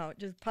it. I don't know. It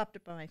just popped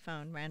up on my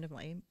phone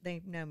randomly.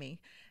 They know me.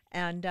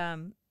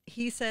 And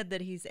he said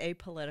that he's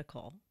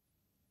apolitical.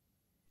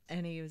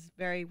 And he was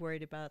very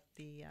worried about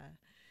the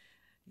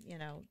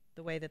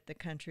way that the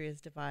country is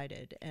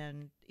divided.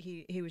 And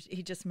he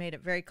just made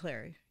it very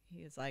clear.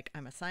 He was like,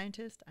 I'm a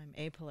scientist, I'm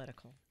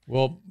apolitical.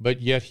 Well,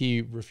 but yet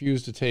he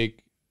refused to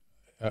take,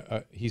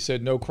 he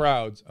said no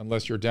crowds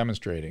unless you're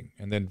demonstrating,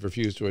 and then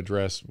refused to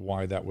address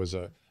why that was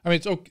I mean,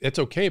 it's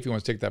okay if he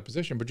wants to take that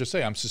position, but just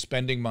say, I'm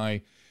suspending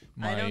my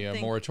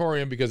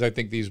moratorium because I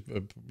think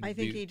I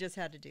think he just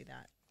had to do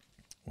that.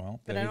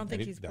 Well, but I don't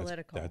think he's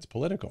political. That's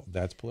political.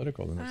 That's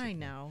political. I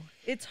know.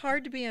 It's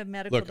hard to be a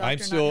medical doctor.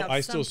 I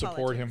still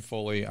support him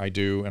fully. I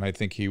do, and I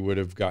think he would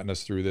have gotten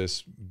us through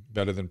this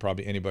better than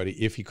probably anybody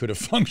if he could have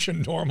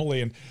functioned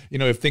normally. And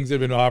if things had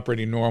been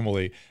operating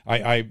normally,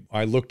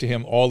 I look to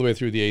him all the way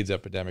through the AIDS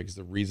epidemic. Is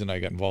the reason I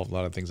got involved. A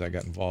lot of things I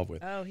got involved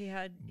with. Oh, he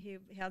had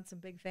some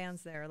big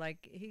fans there.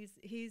 Like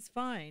he's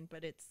fine,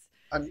 but it's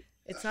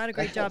not a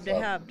great job to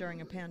have during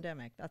a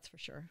pandemic. That's for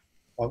sure.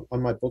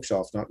 On my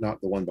bookshelf, not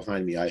the one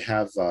behind me, I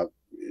have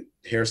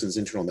Harrison's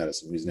Internal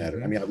Medicine, who's an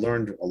editor. I mean, I've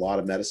learned a lot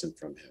of medicine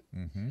from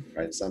him,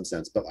 right, in some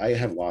sense, but I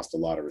have lost a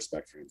lot of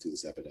respect for him through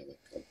this epidemic.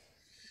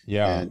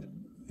 Yeah,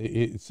 and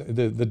it's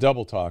the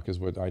double talk is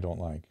what I don't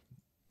like.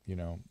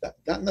 That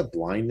and the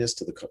blindness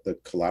to the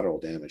collateral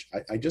damage.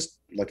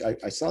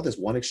 I saw this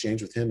one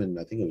exchange with him, and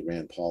I think it was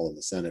Rand Paul in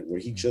the Senate, where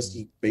he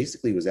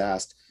basically was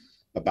asked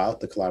about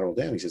the collateral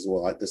damage. He says,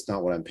 well, that's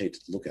not what I'm paid to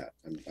look at.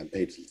 I'm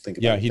paid to think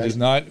about. Yeah, he does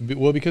not.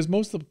 Well, because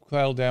most of the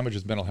collateral damage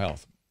is mental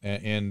health.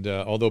 And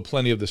although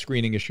plenty of the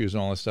screening issues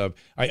and all this stuff,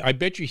 I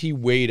bet you he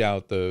weighed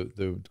out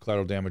the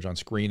collateral damage on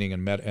screening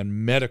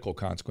and medical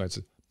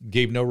consequences,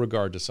 gave no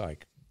regard to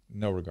psych.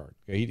 No regard.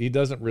 He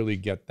doesn't really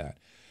get that.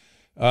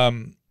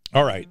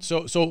 All right.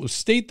 So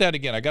state that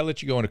again. I got to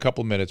let you go in a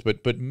couple of minutes,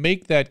 but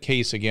make that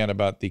case again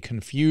about the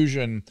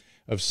confusion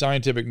of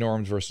scientific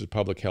norms versus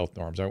public health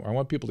norms. I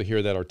want people to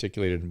hear that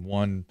articulated in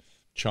one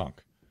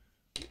chunk.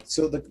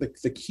 So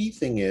the key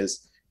thing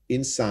is,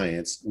 in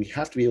science, we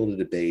have to be able to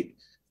debate,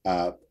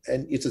 and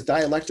it's a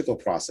dialectical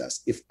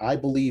process. If I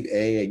believe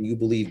A and you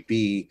believe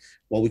B,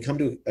 well, we come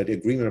to an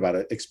agreement about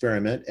an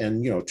experiment,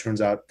 and it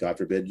turns out, God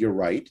forbid, you're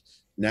right.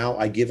 Now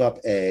I give up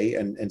A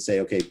and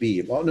say, okay,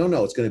 B. Well,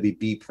 no, it's going to be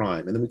B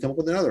prime, and then we come up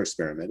with another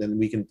experiment,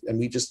 and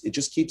it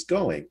just keeps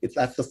going.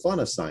 That's the fun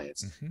of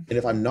science. And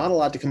if I'm not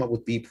allowed to come up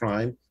with B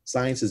prime,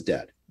 science is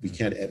dead. We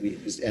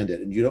just end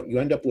it, and you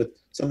end up with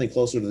something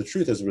closer to the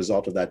truth as a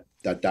result of that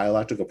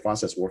dialectical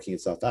process working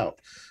itself out.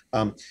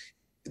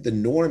 The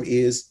norm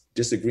is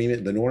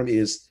disagreement. The norm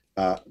is,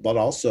 but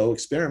also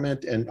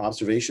experiment and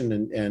observation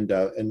and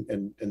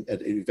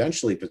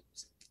eventually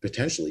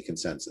potentially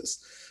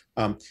consensus.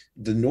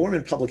 The norm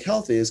in public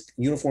health is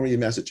uniformity of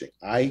messaging.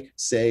 I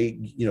say,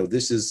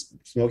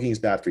 smoking is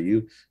bad for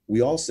you.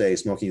 We all say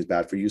smoking is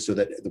bad for you, so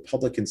that the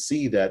public can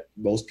see that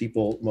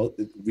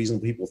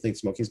reasonable people think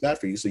smoking is bad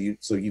for you,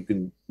 so you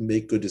can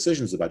make good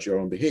decisions about your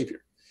own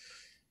behavior.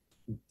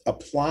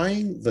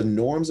 Applying the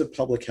norms of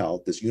public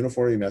health, this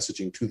uniformity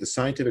messaging, to the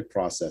scientific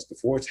process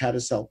before it's had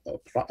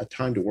a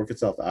time to work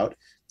itself out,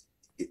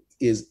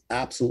 is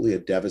absolutely a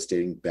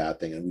devastating bad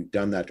thing, and we've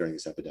done that during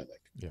this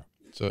epidemic. Yeah.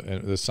 So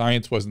and the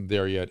science wasn't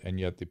there yet, and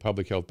yet the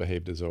public health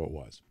behaved as though it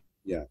was.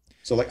 Yeah.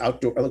 So like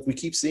outdoor, like we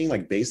keep seeing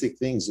like basic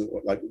things,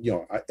 like, you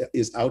know,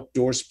 is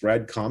outdoor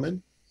spread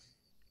common?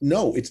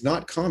 No, it's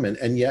not common.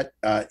 And yet,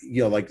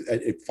 you know, like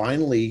it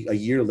finally a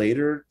year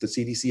later, the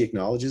CDC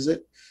acknowledges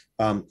it.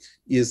 You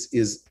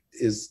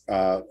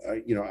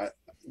know,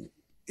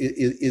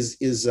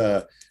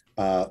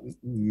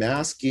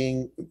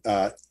 masking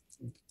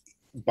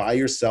by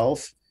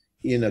yourself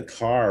in a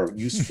car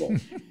useful?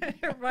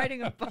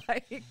 Riding a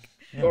bike.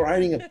 Or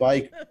riding a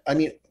bike. I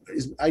mean,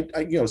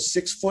 you know,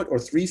 6 foot or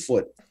 3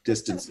 foot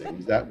distancing.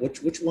 Is that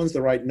which one's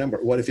the right number?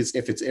 What if it's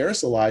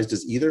aerosolized?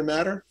 Does either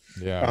matter?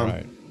 Yeah,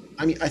 right.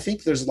 I mean, I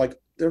think there's like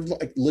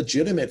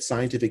legitimate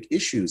scientific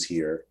issues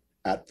here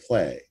at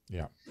play.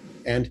 Yeah.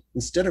 And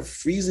instead of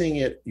freezing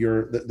it,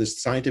 the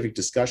scientific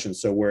discussion,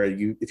 so where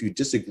if you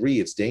disagree,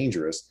 it's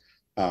dangerous,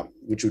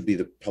 which would be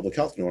the public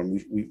health norm.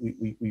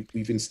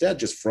 We've instead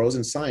just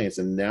frozen science,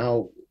 and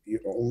now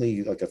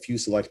only like a few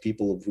select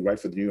people who write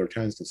for the New York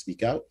Times can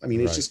speak out. I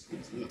mean, it's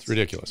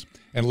ridiculous.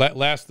 And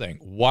last thing,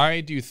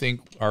 why do you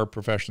think our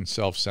profession's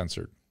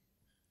self-censored?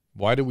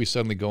 Why do we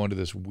suddenly go into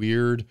this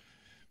weird,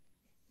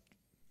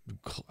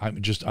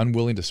 I'm just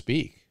unwilling to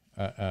speak,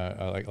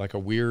 like a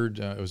weird,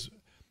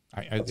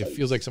 it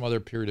feels like some other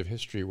period of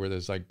history where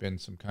there's like been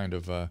some kind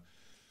of,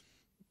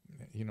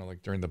 you know,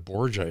 like during the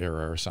Borgia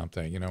era or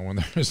something, you know,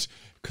 when there's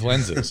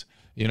cleanses,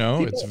 you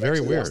know, it's very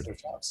weird.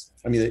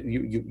 I mean,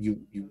 you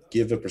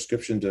give a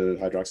prescription to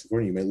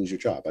hydroxychloroquine, you may lose your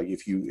job. Like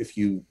if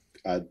you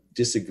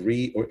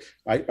disagree, or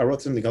I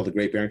wrote something called the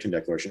Great Barrington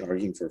Declaration,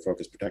 arguing for a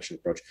focused protection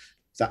approach.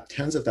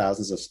 Tens of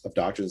thousands of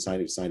doctors and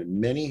scientists signed it.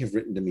 Many have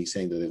written to me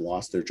saying that they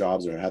lost their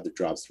jobs or had their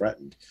jobs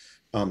threatened.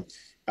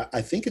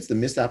 I think it's the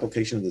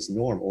misapplication of this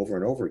norm over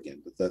and over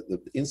again. But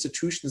the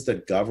institutions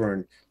that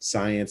govern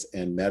science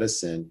and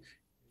medicine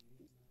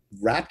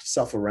wrapped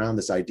itself around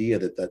this idea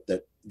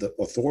that the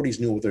authorities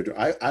knew what they're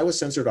doing. I was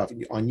censored off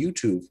on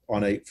YouTube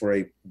for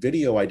a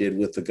video I did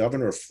with the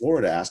governor of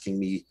Florida asking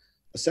me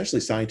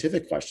essentially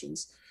scientific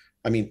questions.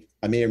 I mean,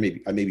 I may be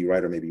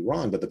right or may be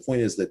wrong, but the point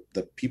is that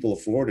the people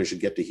of Florida should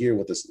get to hear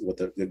what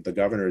the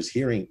governor is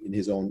hearing in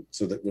his own,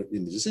 so that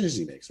in the decisions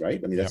he makes,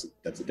 right? I mean,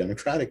 that's a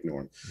democratic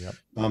norm. Yep.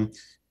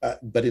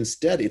 But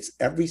instead, it's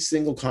every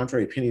single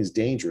contrary opinion is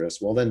dangerous.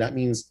 Well, then that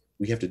means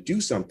we have to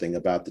do something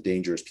about the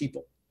dangerous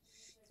people.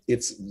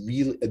 It's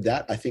really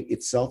that, I think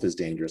itself is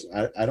dangerous.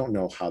 I don't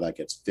know how that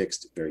gets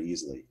fixed very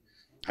easily.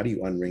 How do you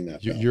unring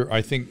that bell?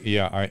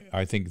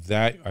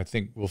 I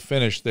think we'll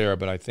finish there,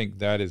 but I think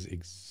that is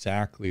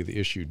exactly the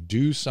issue.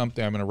 Do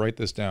something. I'm going to write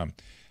this down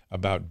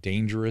about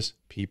dangerous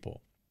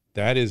people.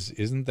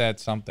 Isn't that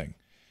something?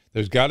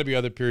 There's got to be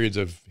other periods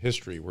of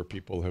history where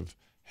people have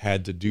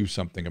had to do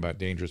something about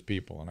dangerous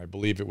people. And I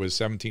believe it was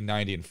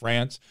 1790 in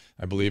France.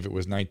 I believe it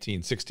was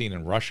 1916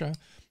 in Russia.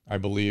 I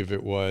believe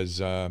it was,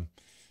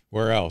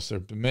 where else? There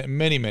are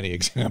many, many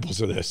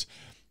examples of this.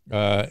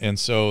 And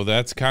so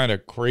that's kind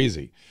of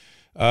crazy.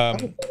 I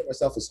would thought of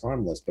myself as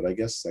harmless, but I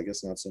guess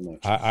not so much.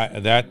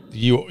 I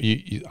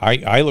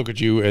look at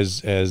you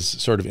as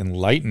sort of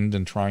enlightened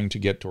and trying to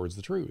get towards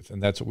the truth,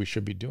 and that's what we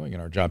should be doing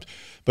in our jobs.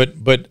 But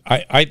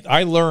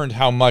I learned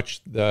how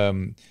much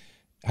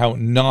how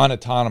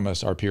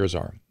non-autonomous our peers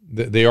are.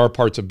 They are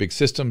parts of big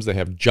systems. They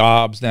have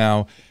jobs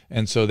now,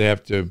 and so they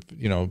have to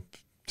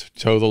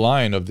toe the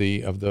line of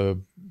the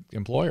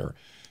employer,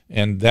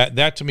 and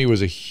that to me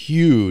was a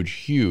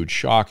huge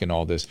shock in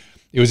all this.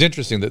 It was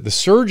interesting that the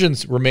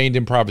surgeons remained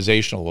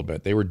improvisational a little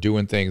bit. They were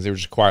doing things. They were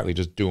just quietly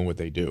just doing what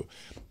they do.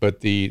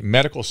 But the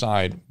medical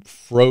side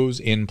froze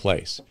in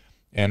place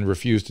and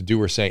refused to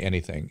do or say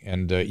anything.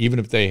 And even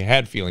if they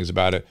had feelings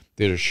about it,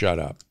 they just shut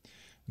up.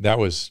 That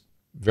was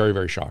very,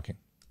 very shocking.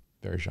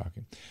 Very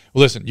shocking.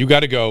 Well, listen, you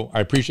got to go. I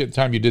appreciate the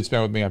time you did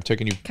spend with me. I've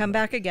taken you come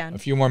back again a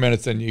few more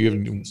minutes than you.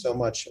 Thank you so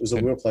much. It was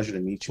a real pleasure to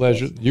meet you.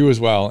 Pleasure. You as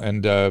well.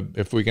 And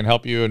if we can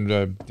help you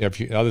and if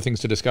you other things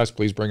to discuss,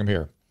 please bring them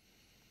here.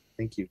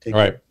 Thank you. All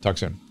right. Talk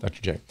soon.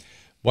 Dr. J.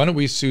 Why don't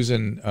we,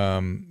 Susan,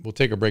 we'll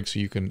take a break so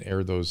you can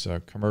air those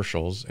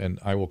commercials, and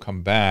I will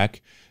come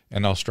back,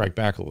 and I'll strike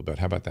back a little bit.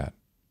 How about that?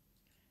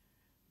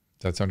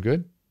 Does that sound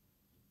good,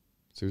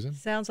 Susan?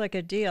 Sounds like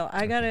a deal.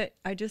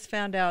 I just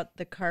found out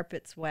the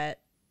carpet's wet.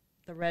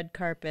 The red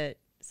carpet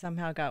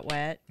somehow got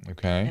wet.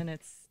 Okay. And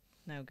it's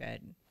no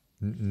good.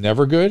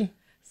 Never good?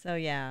 So,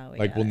 yeah.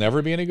 Will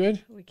never be any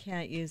good? We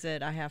can't use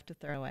it. I have to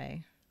throw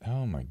away.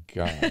 Oh, my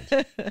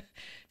God.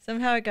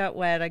 Somehow it got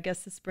wet. I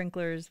guess the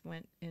sprinklers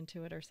went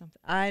into it or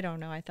something. I don't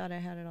know. I thought I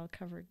had it all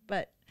covered,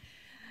 but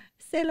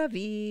c'est la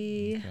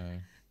vie. Okay.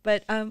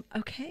 But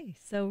okay,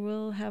 so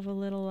we'll have a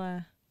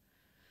little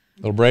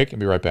break and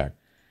be right back.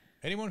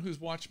 Anyone who's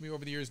watched me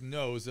over the years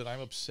knows that I'm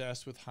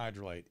obsessed with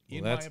Hydrolyte.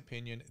 In my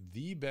opinion,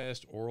 the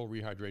best oral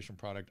rehydration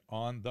product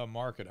on the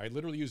market. I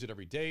literally use it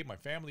every day. My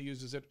family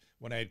uses it.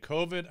 When I had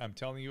COVID, I'm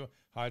telling you,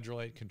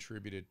 Hydrolyte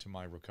contributed to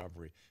my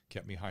recovery,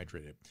 kept me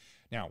hydrated.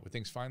 Now, with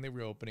things finally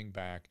reopening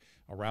back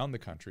around the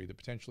country, the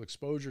potential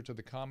exposure to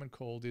the common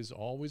cold is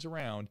always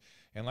around.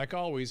 And like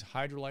always,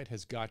 Hydrolyte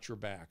has got your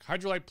back.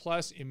 Hydrolyte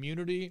Plus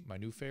Immunity, my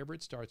new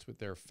favorite, starts with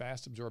their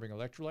fast-absorbing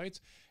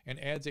electrolytes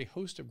and adds a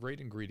host of great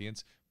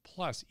ingredients.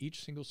 Plus,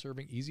 each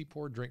single-serving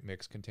easy-pour drink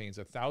mix contains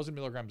 1,000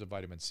 milligrams of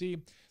vitamin C,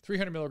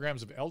 300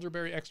 milligrams of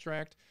elderberry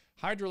extract.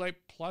 Hydrolyte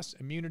Plus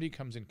Immunity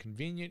comes in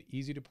convenient,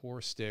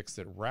 easy-to-pour sticks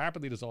that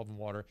rapidly dissolve in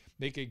water,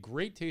 make a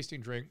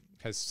great-tasting drink,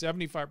 has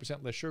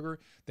 75% less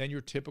sugar than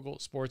your typical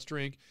sports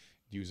drink,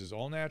 uses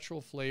all-natural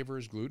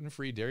flavors,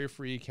 gluten-free,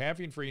 dairy-free,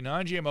 caffeine-free,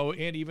 non-GMO,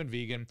 and even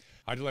vegan.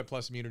 Hydrolyte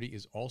Plus Immunity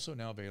is also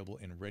now available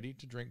in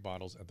ready-to-drink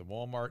bottles at the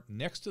Walmart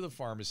next to the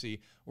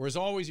pharmacy, or as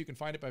always, you can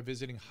find it by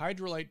visiting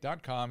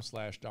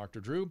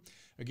hydrolyte.com/Dr. Drew.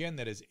 Again,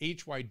 that is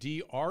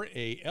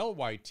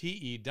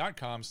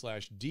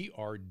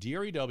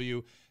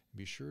HYDRALYTE.com/DRDREW.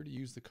 Be sure to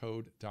use the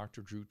code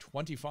Dr. Drew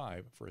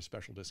 25 for a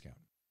special discount.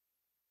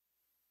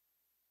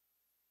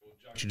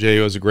 Dr. J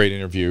was a great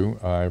interview.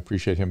 I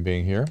appreciate him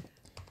being here.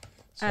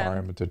 Sorry,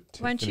 I'm why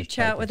don't you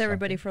chat with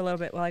everybody for a little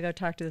bit while I go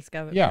talk to this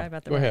guy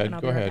about the go ahead.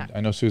 Go ahead.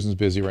 I know Susan's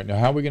busy right now.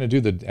 How are we going to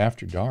do the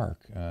after dark?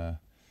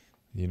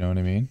 You know what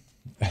I mean?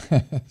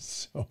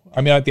 So,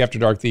 I mean, not the after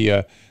dark,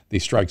 the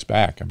strikes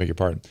back. I beg your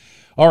pardon.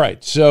 All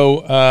right.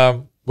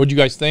 So, what do you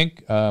guys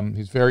think?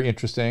 He's very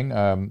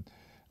interesting.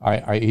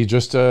 He's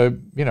just a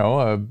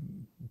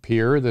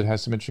peer that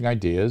has some interesting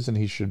ideas, and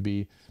he should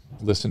be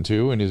listened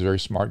to. And he's a very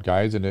smart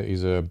guy, and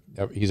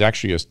he's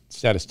actually a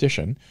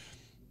statistician.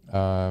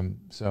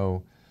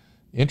 So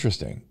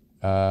interesting.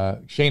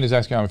 Shane is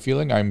asking how I'm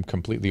feeling. I'm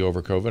completely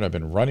over COVID. I've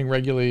been running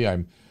regularly.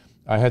 I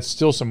had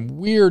still some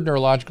weird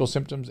neurological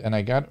symptoms, and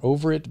I got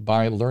over it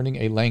by learning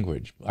a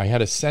language. I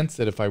had a sense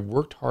that if I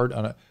worked hard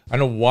on it, I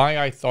don't know why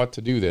I thought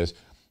to do this,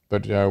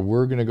 but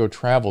we're going to go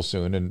travel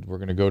soon, and we're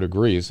going to go to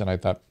Greece. And I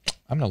thought,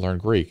 I'm going to learn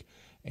Greek.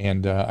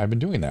 And I've been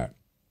doing that.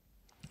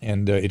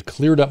 And it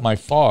cleared up my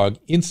fog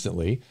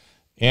instantly,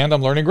 and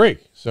I'm learning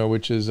Greek, so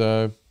which is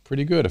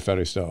pretty good,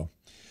 Eferisto.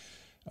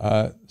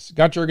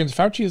 Scott Jurgens,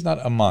 Fauci is not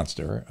a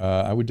monster.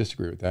 I would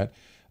disagree with that.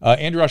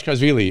 Andrew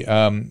Ashkashvili,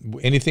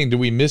 anything? Do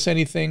we miss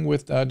anything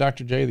with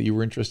Dr. J that you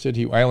were interested?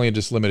 I only had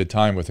just limited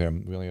time with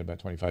him. We only had about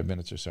 25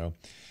 minutes or so.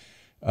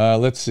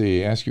 Let's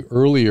see. Ask you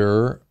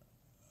earlier.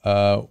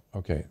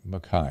 Okay,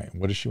 Makai.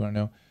 What does she want to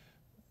know?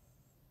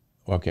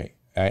 Okay.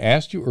 I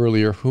asked you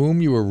earlier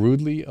whom you were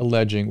rudely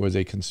alleging was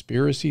a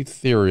conspiracy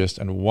theorist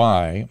and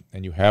why,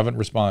 and you haven't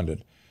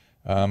responded.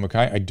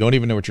 Makai, I don't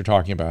even know what you're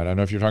talking about. I don't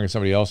know if you're talking to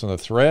somebody else on the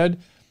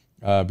thread.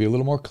 Be a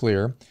little more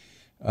clear.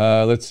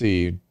 Let's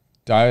see.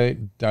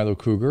 Dilo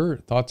Cougar,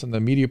 thoughts on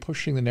the media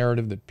pushing the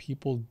narrative that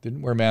people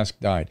didn't wear masks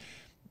died.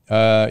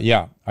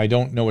 Yeah, I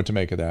don't know what to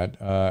make of that.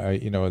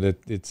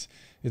 That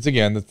it's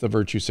again, that's the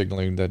virtue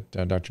signaling that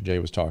Dr. J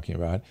was talking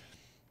about.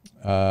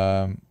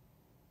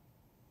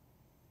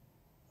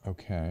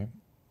 Okay.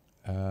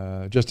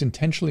 Just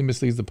intentionally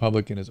misleads the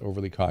public and is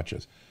overly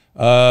cautious.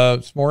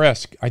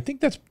 Smoresk, I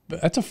think that's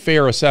a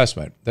fair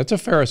assessment. That's a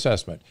fair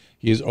assessment.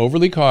 He is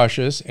overly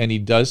cautious, and he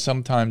does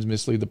sometimes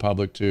mislead the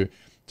public to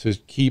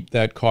keep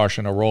that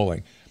caution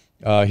a-rolling.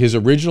 His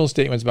original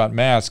statements about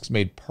masks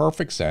made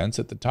perfect sense.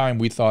 At the time,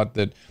 we thought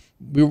that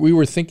we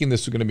were thinking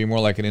this was going to be more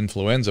like an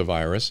influenza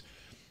virus,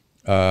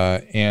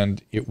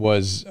 and it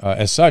was,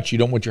 as such, you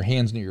don't want your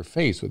hands near your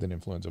face with an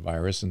influenza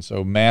virus, and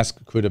so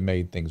masks could have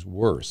made things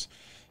worse,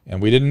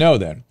 and we didn't know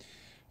then.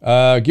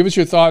 Give us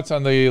your thoughts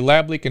on the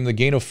lab leak and the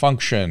gain of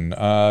function. Wait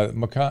a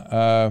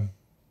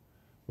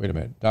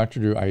minute. Dr.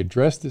 Drew, I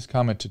addressed this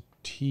comment to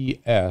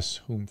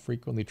TS, whom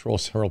frequently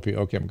trolls several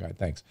people. Okay, guy,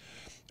 thanks.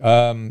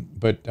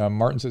 But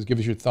Martin says, give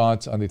us your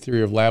thoughts on the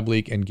theory of lab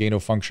leak and gain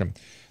of function.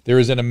 There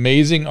is an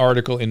amazing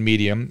article in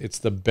Medium. It's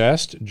the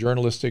best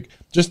journalistic,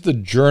 just the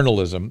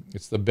journalism.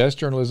 It's the best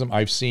journalism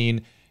I've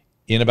seen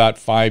in about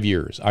 5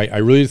 years. I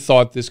really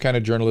thought this kind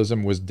of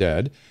journalism was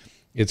dead.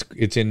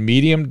 It's in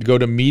Medium. Go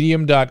to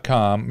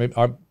medium.com.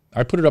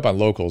 I put it up on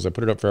Locals. I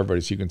put it up for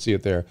everybody so you can see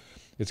it there.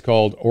 It's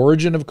called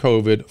Origin of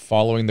COVID,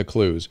 Following the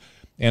Clues.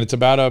 And it's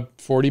about a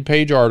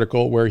 40-page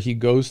article where he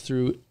goes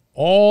through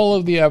all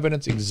of the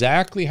evidence,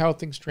 exactly how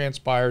things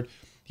transpired.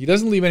 He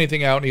doesn't leave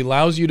anything out, and he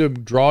allows you to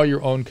draw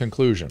your own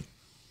conclusion.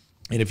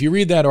 And if you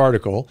read that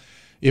article,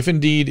 if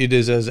indeed it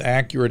is as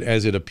accurate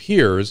as it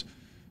appears,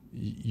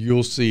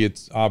 you'll see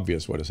it's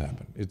obvious what has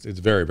happened. It's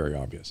very, very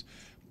obvious.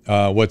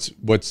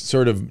 What's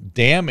sort of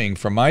damning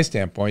from my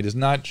standpoint is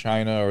not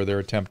China or their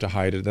attempt to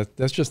hide it.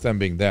 That's just them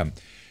being them.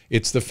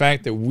 It's the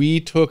fact that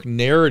we took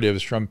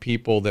narratives from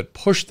people that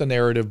pushed the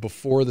narrative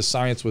before the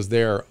science was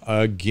there.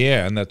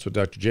 Again, that's what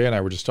Dr. J and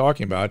I were just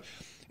talking about.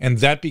 And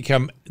that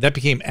became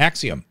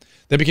axiom.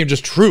 That became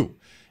just true.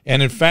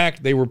 And in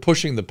fact, they were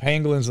pushing the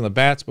pangolins and the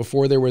bats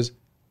before there was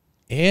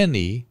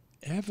any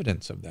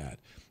evidence of that.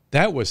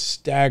 That was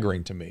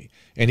staggering to me.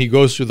 And he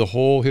goes through the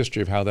whole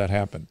history of how that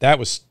happened. That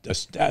was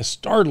a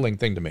startling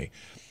thing to me.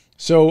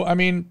 So, I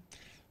mean,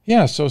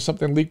 yeah, so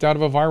something leaked out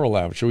of a viral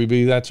lab. Should we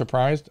be that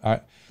surprised?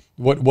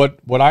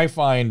 What I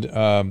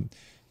find,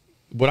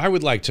 what I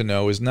would like to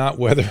know is not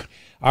whether,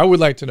 I would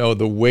like to know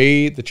the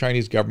way the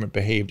Chinese government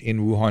behaved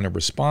in Wuhan in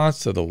response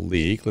to the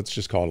leak. Let's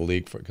just call it a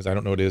leak because I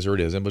don't know what it is or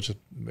it isn't, but just,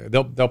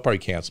 they'll probably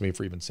cancel me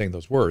for even saying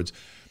those words.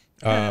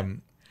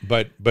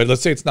 But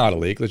let's say it's not a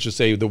leak. Let's just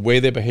say the way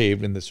they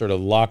behaved in the sort of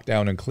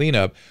lockdown and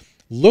cleanup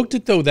looked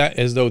at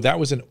as though that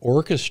was an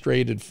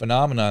orchestrated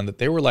phenomenon that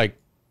they were like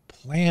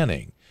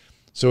planning.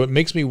 So it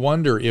makes me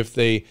wonder if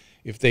they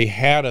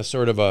had a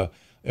sort of a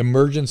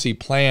emergency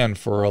plan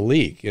for a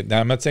leak. Now,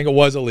 I'm not saying it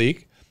was a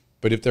leak,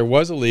 but if there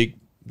was a leak,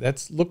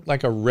 that's looked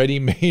like a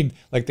ready-made,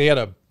 like they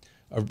had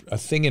a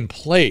thing in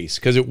place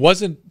because it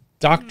wasn't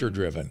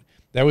doctor-driven.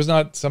 That was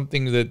not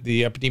something that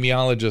the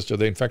epidemiologists or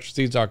the infectious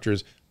disease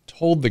doctors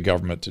told the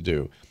government to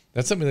do.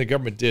 That's something the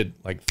government did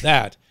like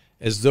that,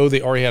 as though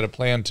they already had a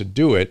plan to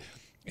do it.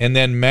 And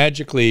then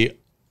magically,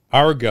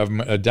 our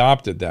government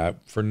adopted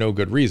that for no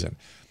good reason.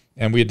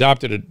 And we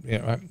adopted it, you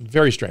know,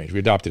 very strange. We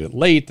adopted it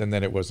late, and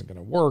then it wasn't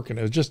going to work. And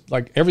it was just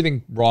like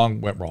everything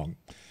wrong went wrong.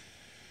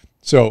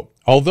 So,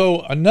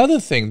 although another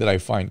thing that I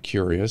find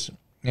curious,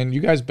 and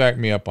you guys back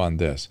me up on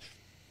this,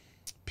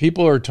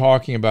 people are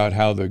talking about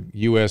how the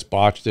U.S.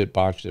 botched it,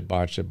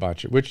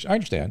 which I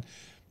understand.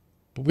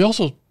 But we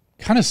also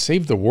kind of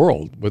saved the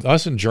world. With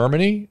us in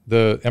Germany,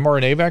 the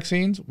mRNA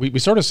vaccines, we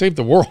sort of saved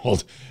the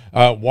world.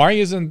 Why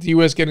isn't the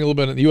U.S. getting a little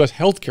bit of the U.S.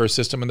 healthcare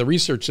system and the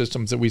research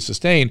systems that we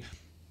sustain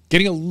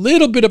getting a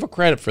little bit of a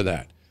credit for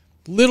that?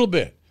 A little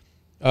bit.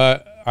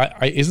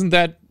 Isn't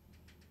that...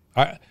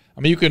 I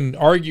mean, you can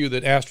argue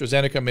that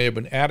AstraZeneca may have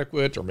been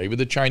adequate, or maybe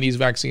the Chinese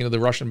vaccine or the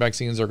Russian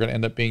vaccines are going to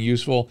end up being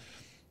useful.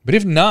 But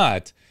if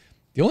not,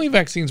 the only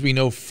vaccines we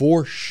know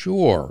for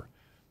sure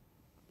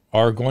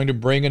are going to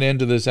bring an end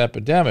to this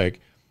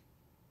epidemic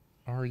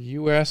are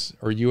U.S.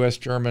 or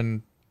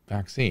U.S.-German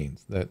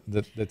vaccines that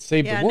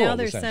save the world. Yeah, now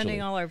they're sending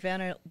all our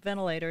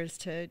ventilators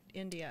to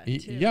India, too.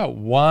 Yeah,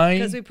 why?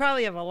 Because we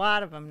probably have a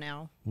lot of them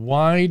now.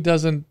 Why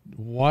doesn't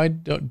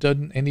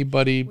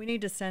anybody... We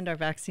need to send our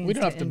vaccines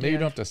to India. Maybe you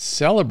don't have to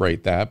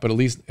celebrate that, but at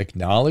least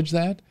acknowledge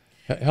that.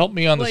 Help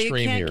me on the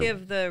stream here. Well, you can't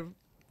give the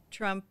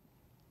Trump...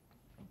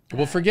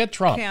 Well, forget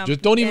Trump.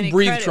 Just don't even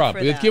breathe Trump.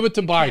 Give it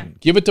to Biden.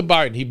 Give it to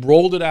Biden. He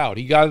rolled it out.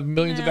 He got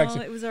millions of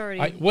vaccines. It was already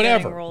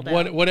rolled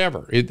out.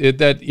 Whatever.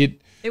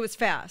 It was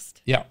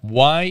fast. Yeah.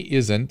 Why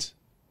isn't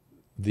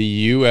the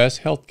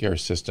U.S. healthcare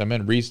system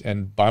and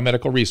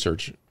biomedical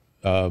research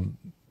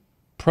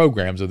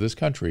programs of this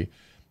country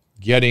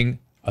getting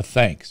a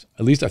thanks,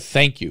 at least a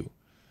thank you?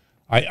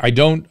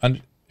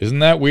 Isn't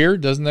that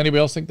weird? Doesn't anybody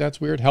else think that's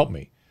weird? Help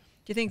me.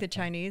 Do you think the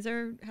Chinese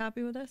are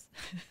happy with us?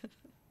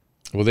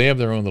 Well, they have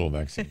their own little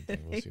vaccine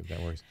thing. We'll see if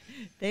that works.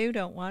 They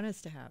don't want us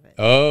to have it.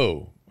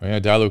 Oh, yeah,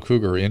 Dilo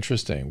Cougar,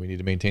 interesting. We need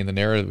to maintain the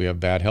narrative. We have a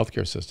bad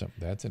healthcare system.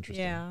 That's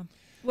interesting. Yeah.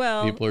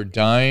 Well, people are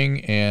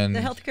dying, and the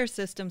healthcare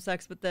system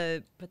sucks, but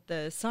the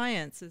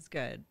science is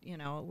good. You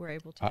know, we're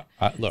able to.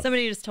 Look,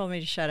 somebody just told me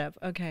to shut up.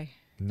 Okay.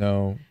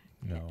 No.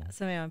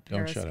 Somebody on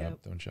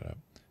Periscope. Don't shut up.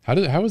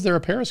 How is there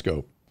a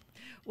Periscope?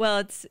 Well,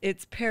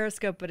 it's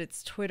Periscope, but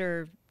it's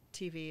Twitter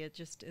TV. It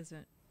just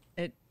isn't.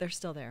 They're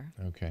still there.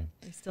 Okay.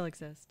 They still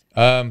exist.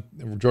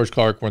 George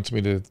Clark wants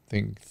me to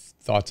think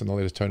thoughts on the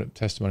latest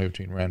testimony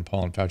between Rand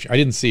Paul and Fauci. I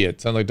didn't see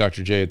it. Sounds like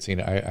Dr. J had seen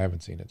it. I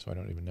haven't seen it, so I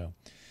don't even know.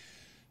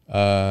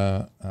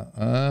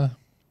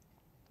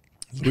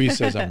 Louise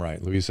says I'm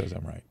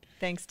right.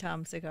 Thanks,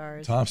 Tom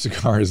Cigars. Tom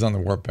Cigar is on the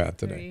warpath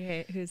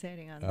today. Who's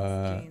hating on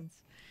these genes?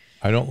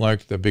 I don't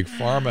like the big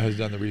pharma has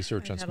done the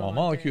research on small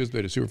molecules. They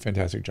did a super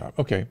fantastic job.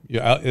 Okay,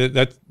 yeah,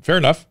 that's fair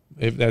enough.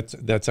 If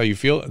that's how you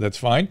feel, that's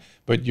fine.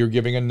 But you're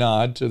giving a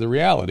nod to the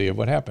reality of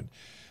what happened.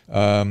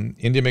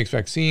 India makes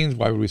vaccines.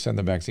 Why would we send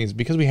them vaccines?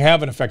 Because we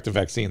have an effective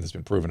vaccine that's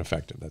been proven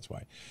effective. That's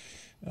why.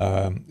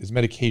 Is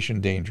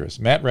medication dangerous?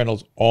 Matt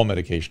Reynolds, all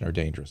medication are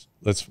dangerous.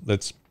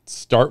 Let's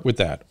start with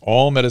that.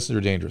 All medicines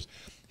are dangerous.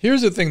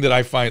 Here's the thing that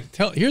I find.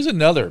 Here's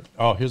another.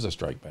 Oh, here's a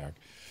strike back.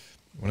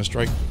 Want to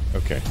strike?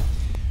 Okay.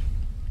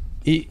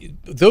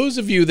 Those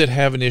of you that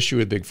have an issue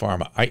with Big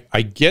Pharma,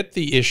 I get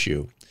the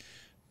issue,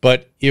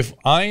 but if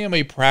I am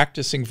a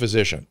practicing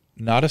physician,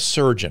 not a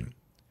surgeon,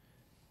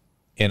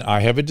 and I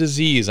have a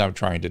disease I'm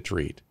trying to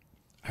treat,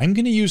 I'm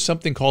going to use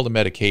something called a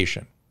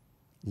medication.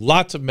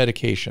 Lots of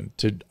medication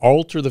to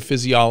alter the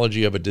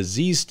physiology of a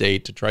disease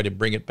state to try to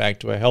bring it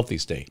back to a healthy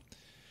state.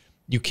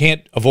 You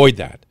can't avoid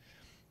that.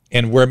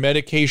 And where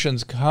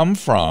medications come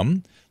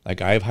from,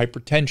 like I have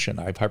hypertension,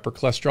 I have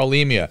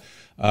hypercholesterolemia,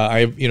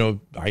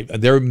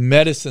 there are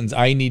medicines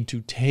I need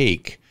to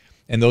take,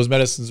 and those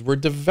medicines were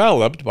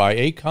developed by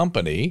a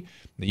company.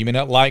 You may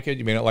not like it,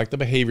 you may not like the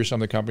behavior of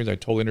some of the companies, I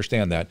totally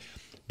understand that.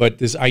 But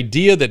this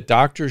idea that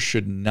doctors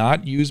should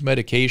not use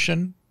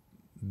medication,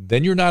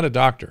 then you're not a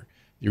doctor.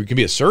 You can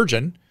be a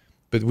surgeon,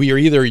 but we are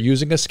either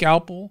using a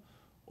scalpel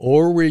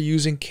or we're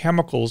using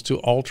chemicals to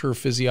alter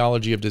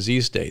physiology of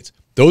disease states.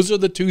 Those are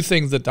the two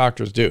things that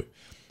doctors do.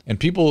 And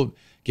people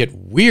get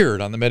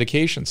weird on the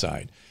medication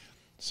side.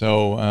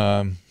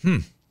 So,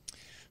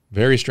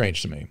 very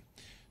strange to me.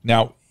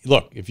 Now,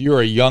 look, if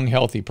you're a young,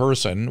 healthy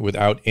person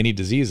without any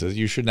diseases,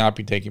 you should not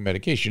be taking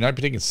medication. You should not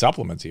be taking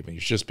supplements even. You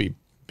should just be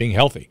being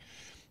healthy.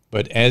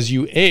 But as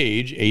you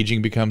age,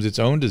 aging becomes its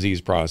own disease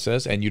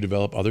process, and you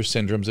develop other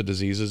syndromes and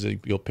diseases that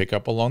you'll pick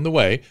up along the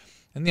way.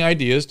 And the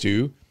idea is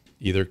to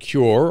either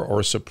cure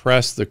or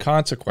suppress the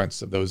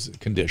consequence of those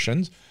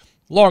conditions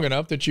long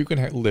enough that you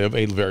can live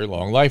a very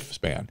long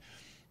lifespan.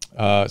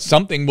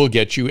 Something will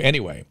get you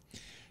anyway.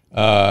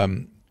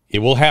 It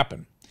will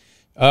happen.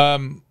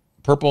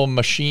 Purple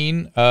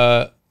Machine,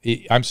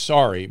 I'm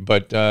sorry,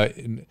 but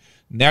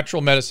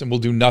natural medicine will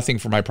do nothing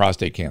for my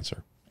prostate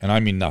cancer. And I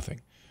mean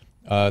nothing.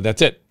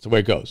 That's it. That's the way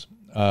it goes.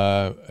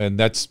 And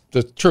that's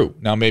true.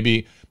 Now,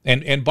 maybe,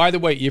 and by the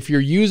way, if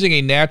you're using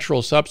a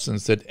natural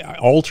substance that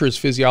alters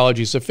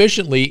physiology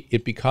sufficiently,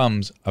 it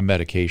becomes a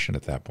medication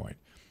at that point.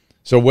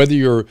 So whether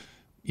you're,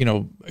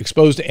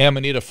 exposed to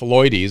Amanita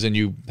phalloides and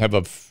you have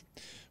a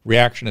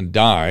reaction and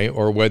die,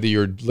 or whether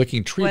you're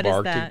licking tree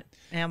bark,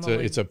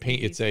 it's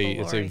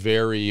a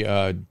very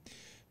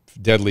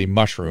deadly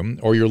mushroom,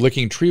 or you're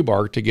licking tree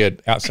bark to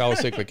get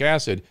salicylic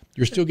acid,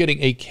 you're still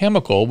getting a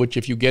chemical, which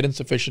if you get in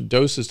sufficient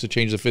doses to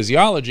change the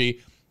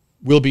physiology,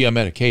 will be a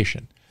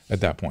medication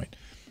at that point.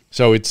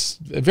 So it's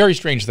a very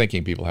strange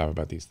thinking people have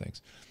about these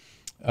things.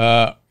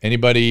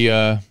 Anybody?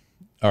 All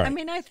right. I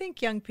mean, I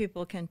think young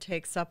people can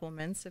take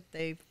supplements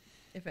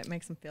if it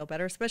makes them feel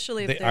better,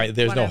 especially if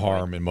there's no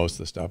harm in most of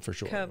the stuff for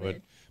sure.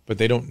 But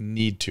they don't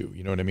need to.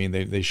 You know what I mean?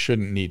 They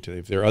shouldn't need to.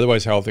 If they're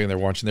otherwise healthy and they're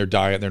watching their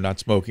diet and they're not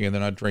smoking and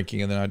they're not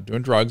drinking and they're not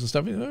doing drugs and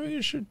stuff,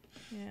 it should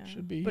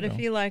be. But if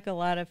you like a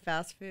lot of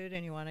fast food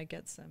and you want to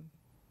get some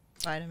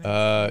vitamins,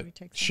 maybe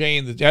take some.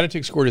 Shane, the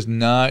data score does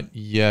not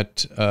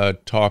yet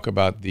talk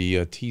about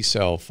the T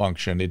cell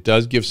function. It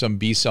does give some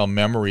B cell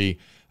memory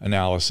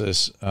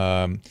analysis,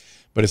 but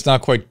it's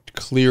not quite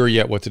clear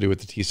yet what to do with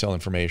the T cell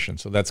information.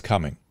 So that's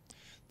coming.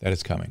 That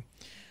is coming.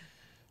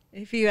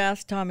 If you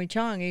ask Tommy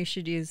Chong, you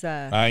should use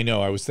I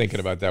know. I was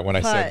thinking about that when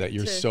I said that.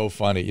 You're so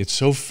funny. It's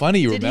so funny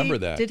you remember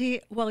that. Did he?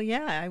 Well,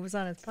 yeah, I was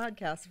on his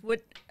podcast.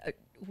 What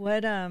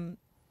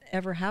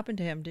ever happened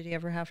to him? Did he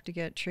ever have to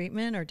get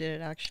treatment, or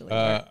did it actually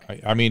work?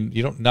 I mean,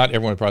 not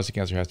everyone with prostate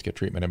cancer has to get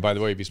treatment. And by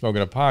the way, if you're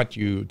smoking a pot,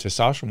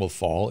 testosterone will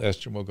fall,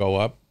 estrogen will go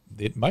up.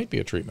 It might be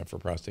a treatment for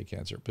prostate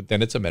cancer, but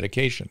then it's a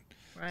medication.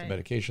 Right. It's a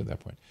medication at that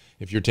point.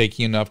 If you're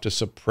taking enough to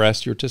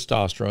suppress your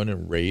testosterone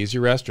and raise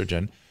your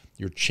estrogen,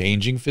 you're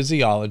changing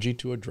physiology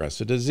to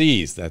address a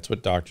disease. That's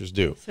what doctors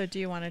do. So do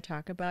you want to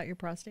talk about your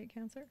prostate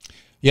cancer?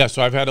 Yeah,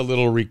 so I've had a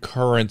little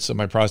recurrence of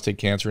my prostate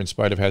cancer in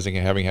spite of having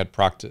had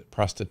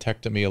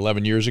prostatectomy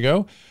 11 years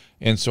ago.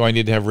 And so I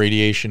need to have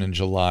radiation in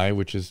July,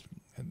 which is,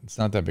 it's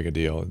not that big a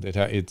deal.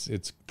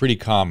 It's pretty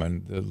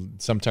common.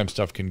 Sometimes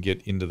stuff can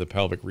get into the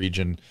pelvic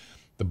region,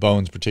 the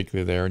bones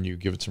particularly there, and you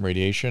give it some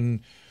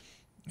radiation,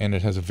 and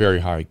it has a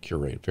very high cure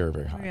rate, very,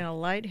 very high. We're going to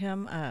light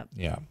him up.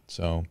 Yeah,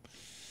 so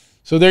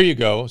there you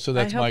go. So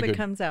that's I hope my it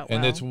comes out well.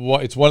 And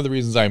it's one of the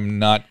reasons I'm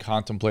not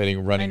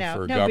contemplating running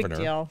for governor.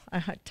 No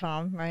big deal,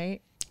 Tom,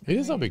 right? It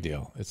is no big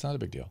deal. It's not a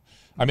big deal.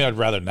 I mean, I'd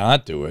rather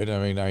not do it.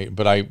 I mean,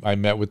 I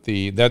met with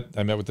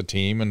the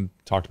team and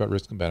talked about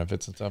risks and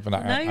benefits and stuff. And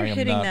now you're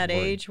hitting that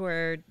age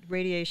where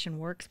radiation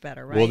works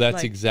better, right? Well,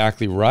 that's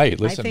exactly right.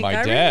 Listen,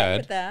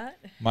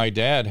 my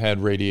dad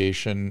had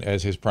radiation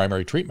as his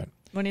primary treatment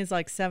when he was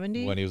like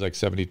 70. When he was like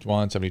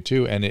 71,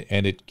 72, and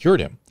it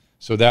cured him.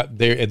 So that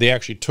they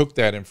actually took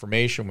that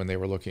information when they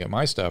were looking at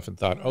my stuff and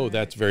thought, oh,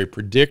 that's very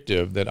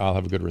predictive that I'll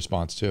have a good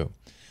response too.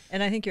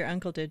 And I think your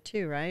uncle did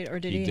too, right? Or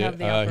did he have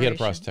the operation? He had a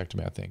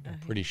prostatectomy, I think. I'm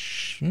pretty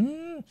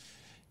sure.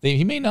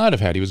 He may not have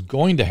had. He was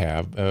going to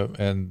have,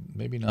 and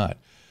maybe not.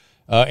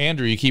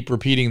 Andrew, you keep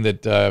repeating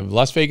that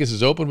Las Vegas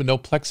is open with no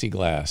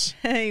plexiglass.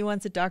 He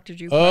wants a Dr.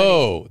 Drew party.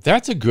 Oh,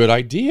 that's a good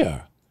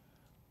idea.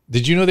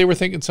 Did you know they were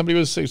thinking somebody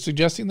was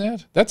suggesting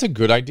that? That's a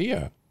good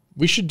idea.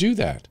 We should do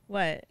that.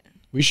 What?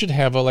 We should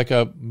have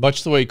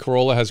much the way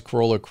Corolla has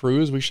Corolla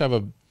Cruise. We should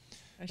have a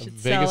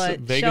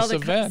Vegas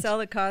event. Sell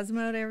the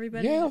Cosmo to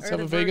everybody. Yeah, let's have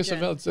a Vegas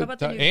event. How about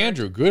the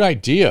Andrew, good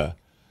idea.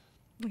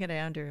 Look at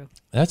Andrew.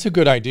 That's a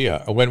good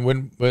idea.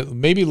 When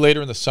maybe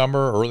later in the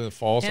summer or early in the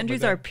fall.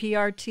 Andrew's our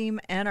PR team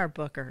and our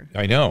booker.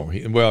 I know.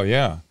 Well,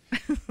 yeah.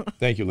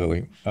 Thank you,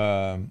 Lily.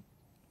 Who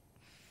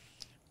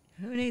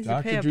needs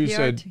Dr. to pay a Drew PR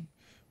said, team?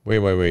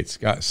 Wait.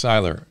 Scott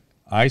Seiler.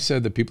 I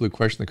said that people who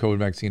question the COVID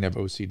vaccine have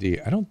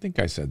OCD. I don't think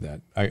I said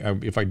that.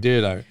 If I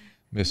did, I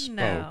misspoke.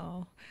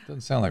 No.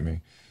 Doesn't sound like me.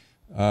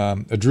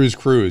 Drew's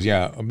Cruise,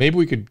 yeah. Maybe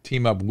we could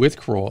team up with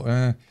Kroll.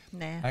 Nah.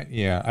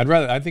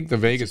 I think the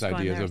Vegas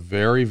idea is a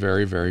very,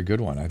 very, very good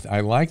one.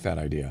 I like that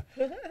idea.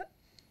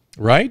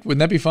 Right? Wouldn't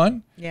that be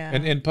fun? Yeah.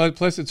 And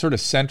plus it's sort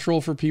of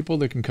central for people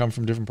that can come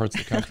from different parts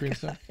of the country and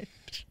stuff.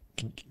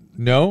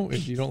 No?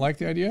 You don't like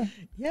the idea?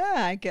 Yeah,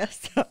 I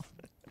guess so.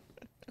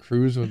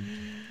 Cruise with...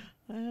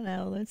 I don't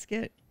know. Let's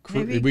get...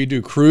 We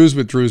do Cruise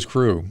with Drew's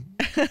Crew.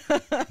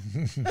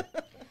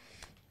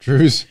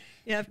 Drew's...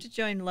 You have to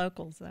join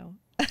locals, though.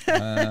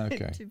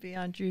 Okay. to be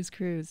on Drew's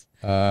cruise.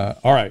 All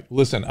right.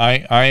 Listen,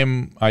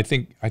 I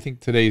think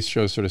today's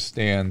show sort of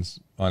stands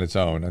on its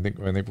own. I think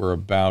we're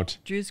about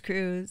Drew's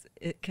cruise.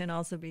 It can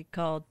also be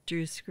called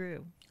Drew's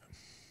screw.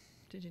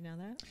 Did you know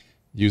that?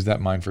 use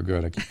that mind for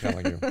good. I keep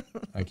telling you.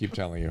 I keep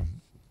telling you.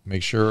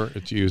 Make sure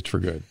it's used for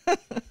good.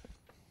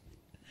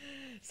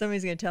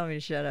 Somebody's going to tell me to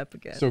shut up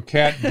again. So,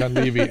 Kat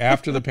Dunleavy,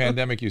 after the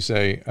pandemic, you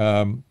say,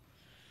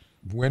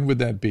 when would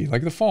that be?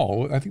 Like the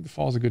fall? I think the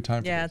fall is a good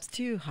time. Yeah, for it's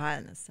too hot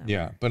in the summer.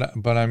 Yeah,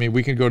 but I mean,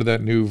 we can go to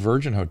that new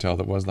Virgin hotel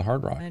that was the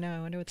Hard Rock. I know.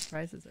 I wonder what the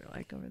prices are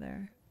like over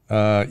there.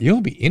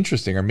 It'll be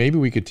interesting, or maybe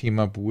we could team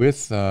up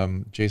with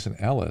Jason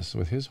Ellis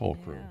with his whole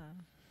crew.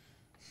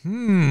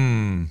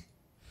 Yeah.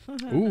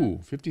 Ooh,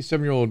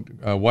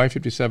 57-year-old wife,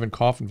 57,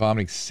 cough and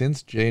vomiting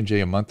since J&J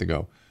a month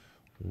ago.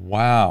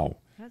 Wow.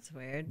 That's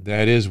weird.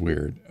 That is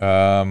weird.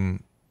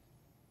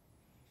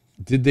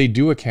 Did they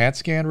do a CAT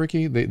scan,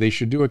 Ricky? They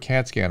should do a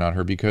CAT scan on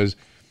her because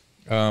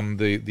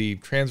the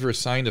transverse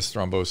sinus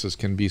thrombosis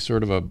can be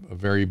sort of a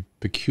very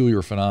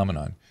peculiar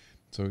phenomenon.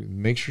 So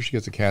make sure she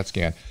gets a CAT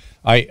scan.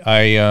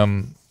 I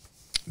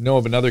know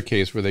of another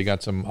case where they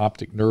got some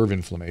optic nerve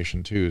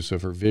inflammation too. So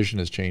if her vision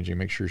is changing,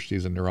 make sure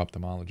she's a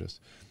neuro-ophthalmologist.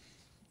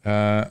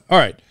 All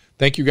right.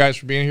 Thank you guys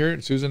for being here.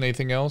 Susan,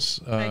 anything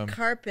else? My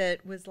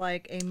carpet was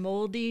like a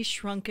moldy,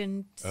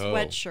 shrunken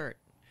sweatshirt.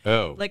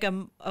 Oh. Like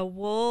a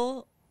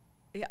wool.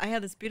 I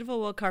had this beautiful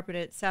wool carpet.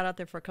 It sat out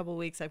there for a couple of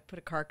weeks. I put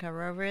a car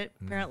cover over it.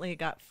 Apparently, it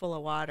got full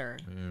of water.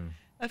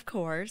 Of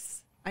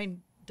course. I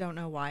don't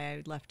know why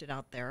I left it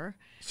out there.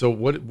 So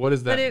what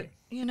is that? But it,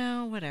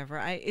 whatever.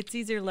 It's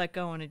easier to let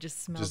go and it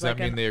just smells. Does that like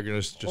mean they're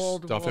going to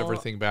just stuff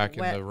everything back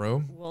in the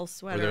room? Wool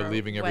sweater. Or they're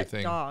leaving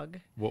everything? Dog.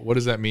 What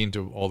does that mean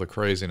to all the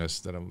craziness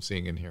that I'm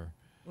seeing in here?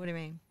 What do you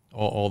mean?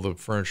 All the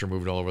furniture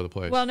moved all over the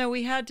place. Well, no,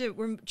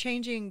 we're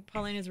changing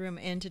Paulina's room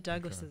into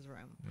Douglas's room.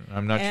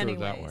 I'm not sure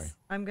that way.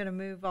 I'm going to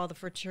move all the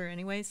furniture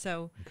anyway,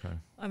 so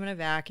I'm going to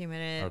vacuum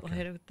it. We'll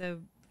hit it with the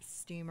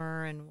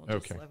steamer, and we'll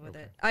just live with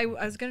it. I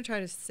was going to try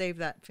to save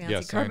that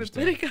fancy carpet,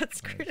 but it got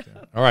screwed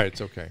up. All right,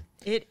 it's okay.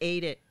 It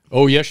ate it.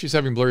 Oh, yes, she's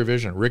having blurry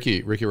vision.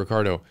 Ricky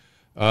Ricardo.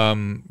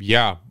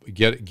 Yeah,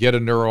 get a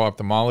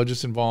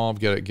neuro-ophthalmologist involved,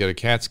 get a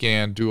CAT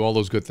scan, do all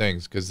those good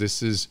things, because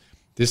this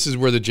is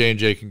where the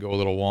J&J can go a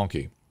little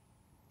wonky.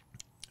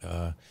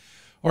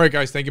 All right,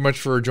 guys, thank you much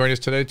for joining us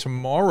today.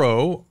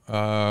 Tomorrow,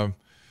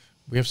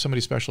 we have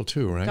somebody special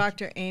too, right?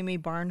 Dr. Amy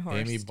Barnhorst.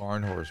 Amy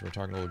Barnhorst. We're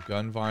talking a little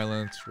gun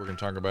violence. We're going to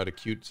talk about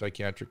acute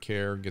psychiatric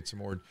care, get some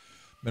more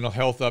mental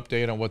health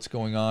update on what's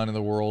going on in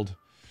the world.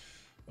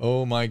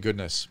 Oh, my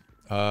goodness.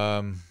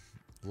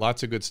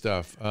 Lots of good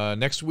stuff.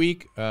 Next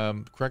week,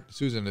 correct,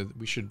 Susan,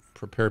 we should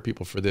prepare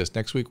people for this.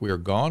 Next week, we are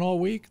gone all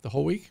week, the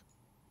whole week?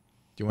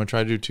 Do you want to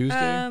try to do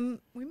Tuesday?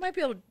 We might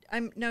be able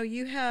to. No,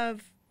 you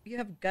have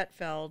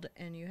Gutfeld,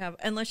 and you have,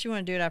 unless you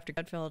want to do it after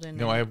Gutfeld. And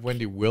no, I have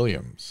Wendy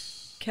Williams.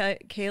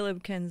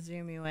 Caleb can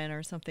Zoom you in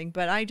or something,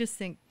 but I just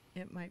think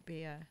it might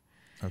be a.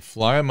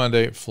 Fly on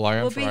Monday, fly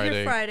on Friday. We'll be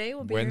here Friday.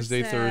 We'll be Wednesday,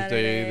 here Saturday.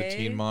 Thursday, the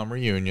Teen Mom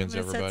reunions,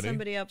 I'm gonna everybody. Set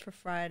somebody up for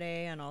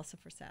Friday and also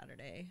for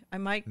Saturday. I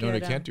might get. No, they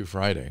can't do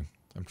Friday.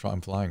 I'm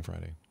flying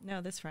Friday. No,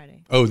 this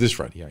Friday. Oh, this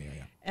Friday.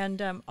 Yeah.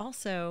 And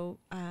also,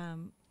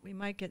 we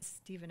might get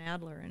Stephen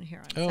Adler in here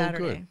on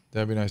Saturday. Oh, good.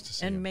 That'd be nice to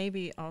see. And him.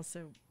 Maybe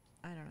also,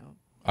 I don't know.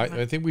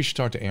 I think we should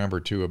talk to Amber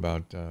too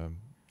about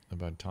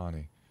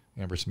Tawny,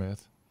 Amber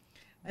Smith.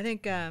 I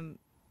think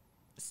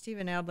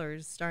Stephen Adler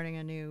is starting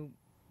a new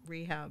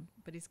rehab,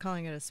 but he's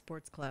calling it a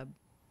sports club,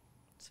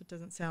 so it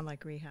doesn't sound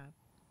like rehab.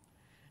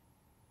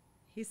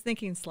 He's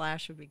thinking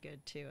Slash would be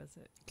good too, as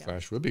it goes.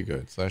 Slash would be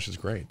good. Slash is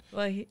great.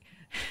 Well, I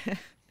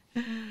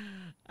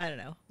don't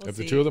know. We'll if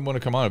see. the two of them want to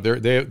come on,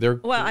 if they're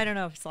well, I don't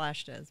know if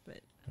Slash does, but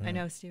I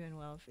know Stephen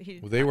will.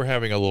 Well, they were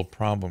having a little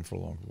problem for a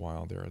long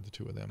while there, the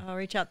two of them. I'll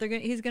reach out.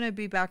 He's going to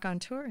be back on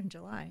tour in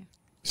July.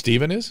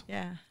 Stephen is?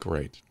 Yeah.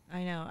 Great.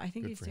 I know. I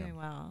think Good he's for doing him.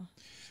 well.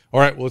 All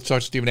right. Well, let's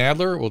talk to Stephen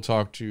Adler. We'll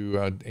talk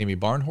to Amy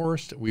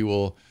Barnhorst. We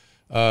will,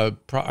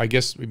 I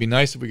guess it'd be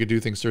nice if we could do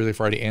things Thursday,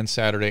 Friday, and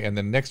Saturday. And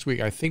then next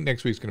week, I think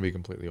next week's going to be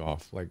completely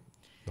off, like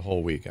the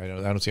whole week. I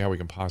don't see how we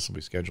can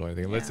possibly schedule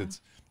anything unless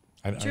it's.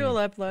 Drew will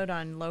upload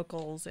on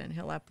Locals, and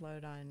he'll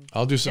upload on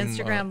I'll do some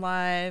Instagram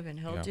Live, and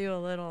he'll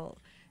do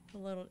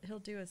he'll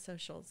do his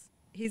socials.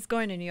 He's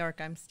going to New York.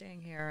 I'm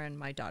staying here, and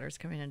my daughter's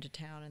coming into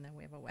town, and then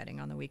we have a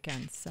wedding on the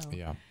weekend. So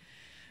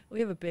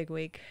we have a big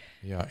week.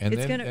 Yeah, and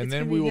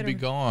then we will be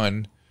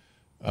gone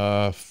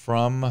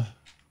from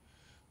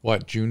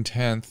June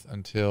 10th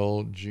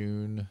until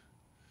June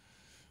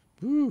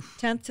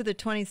 10th to the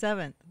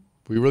 27th.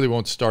 We really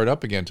won't start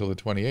up again until the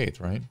 28th,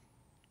 right?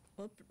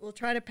 We'll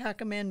try to pack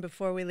them in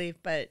before we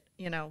leave, but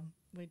the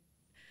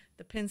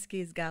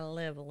Pinsky's got to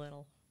live a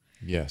little.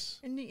 Yes.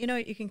 And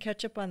you can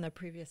catch up on the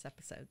previous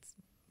episodes.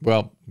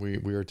 Well,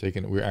 we're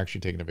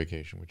actually taking a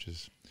vacation, which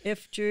is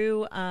if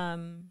Drew,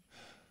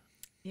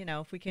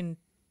 if we can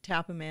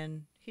tap him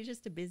in, he's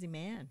just a busy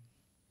man.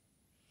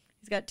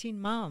 He's got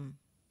teen mom.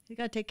 He's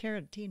got to take care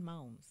of teen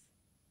moms.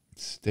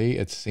 Stay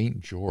at St.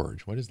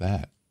 George. What is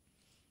that?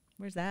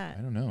 Where's that?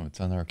 I don't know. It's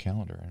on our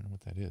calendar. I don't know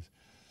what that is.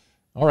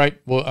 All right.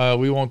 Well,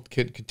 we won't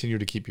continue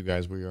to keep you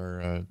guys. We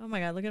are. Oh my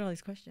God! Look at all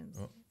these questions.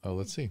 Oh,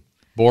 let's see.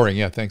 Boring.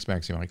 Yeah. Thanks,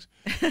 Maximix.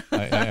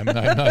 I'm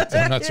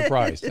not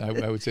surprised.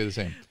 I would say the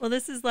same. Well,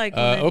 this is like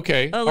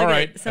okay. Oh, all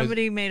right.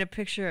 Somebody made a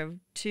picture of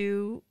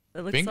two.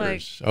 It looks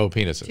fingers. like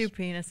Penises. two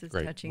penises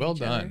Great. touching Well each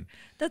done. other.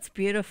 That's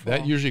beautiful.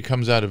 That usually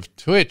comes out of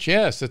Twitch.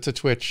 Yes, it's a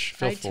Twitch.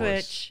 Hi,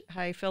 Twitch.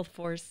 Hi, Filth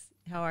Force.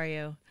 How are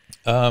you?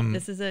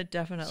 This is a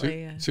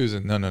definitely.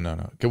 Susan,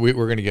 no. We're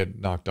going to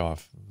get knocked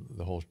off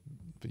the whole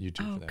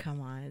YouTube. Oh, for that.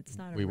 Come on! It's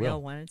not a We real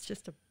will. one. It's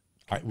just a.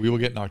 We will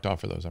get knocked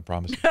off for those. I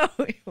promise. No,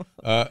 we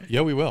won't.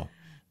 Yeah, we will.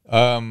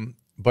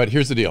 But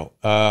here's the deal.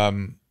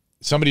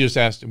 Somebody just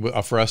asked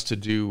for us to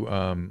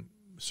do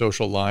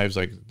social lives,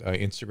 like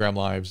Instagram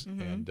lives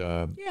and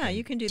yeah,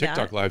 you can do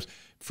TikTok that. lives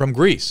from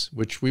Greece,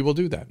 which we will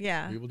do that.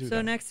 Yeah. We will do so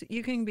that. next,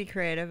 you can be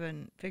creative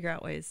and figure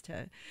out ways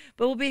to.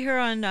 But we'll be here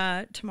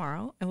on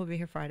tomorrow, and we'll be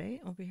here Friday,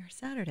 and we'll be here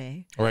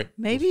Saturday. All right.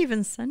 Maybe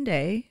even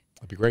Sunday.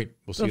 That'd be great.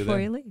 We'll see you Before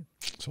then. you leave.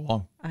 So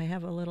long. I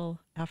have a little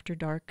after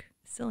dark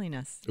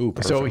silliness. Ooh,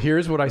 perfect. So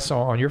here's what I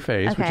saw on your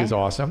face, which Okay. is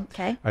awesome.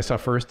 Okay. I saw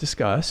first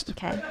disgust.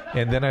 Okay.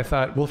 And then I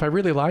thought, well, if I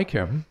really like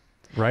him,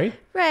 right?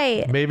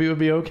 Right. Maybe it would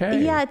be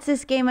okay. Yeah, it's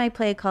this game I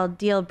play called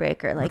Deal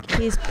Breaker. Like,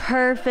 he's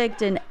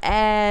perfect in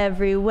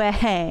every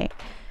way,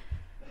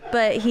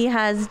 but he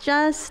has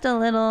just a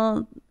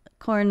little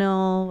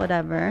cornel,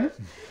 whatever.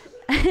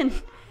 And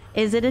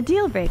is it a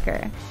deal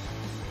breaker?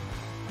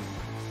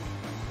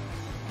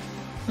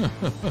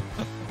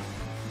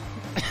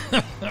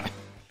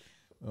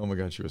 Oh my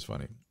God, she was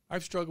funny.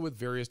 I've struggled with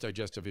various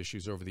digestive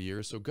issues over the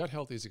years, so gut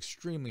health is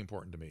extremely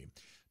important to me.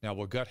 Now,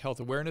 while gut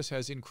health awareness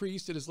has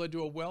increased, it has led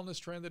to a wellness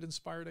trend that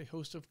inspired a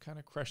host of kind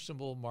of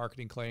questionable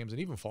marketing claims and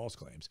even false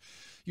claims.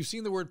 You've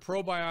seen the word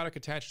probiotic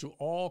attached to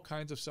all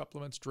kinds of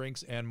supplements,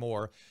 drinks, and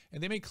more,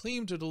 and they may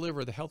claim to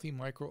deliver the healthy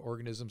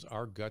microorganisms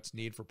our guts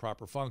need for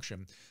proper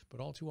function, but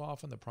all too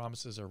often the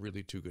promises are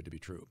really too good to be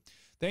true.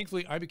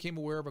 Thankfully, I became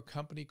aware of a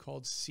company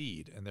called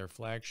Seed and their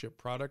flagship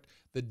product,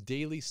 the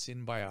Daily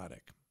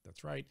Synbiotic.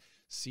 That's right.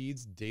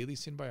 Seed's Daily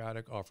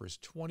Synbiotic offers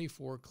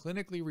 24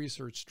 clinically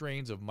researched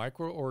strains of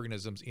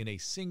microorganisms in a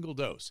single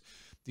dose.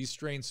 These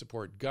strains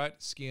support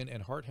gut, skin,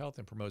 and heart health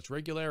and promotes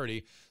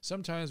regularity,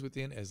 sometimes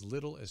within as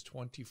little as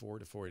 24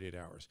 to 48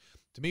 hours.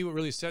 To me, what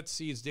really sets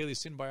Seed's Daily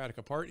Synbiotic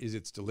apart is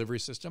its delivery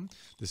system.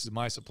 This is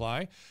my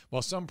supply.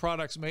 While some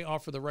products may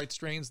offer the right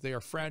strains, they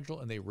are fragile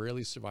and they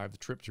rarely survive the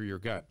trip through your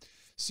gut.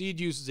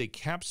 Seed uses a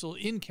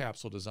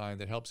capsule-in-capsule design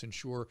that helps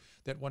ensure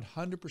that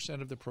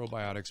 100% of the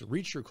probiotics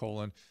reach your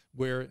colon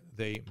where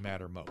they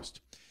matter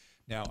most.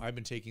 Now, I've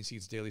been taking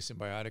Seed's Daily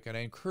Synbiotic, and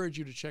I encourage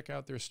you to check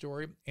out their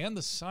story and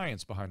the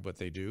science behind what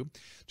they do.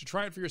 To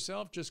try it for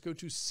yourself, just go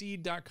to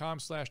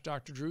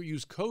seed.com/Dr. Drew.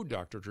 Use code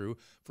Dr. Drew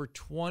for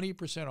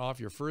 20% off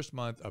your first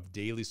month of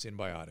Daily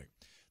Synbiotic.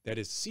 That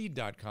is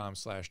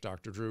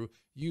seed.com/Dr. Drew.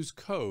 Use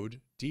code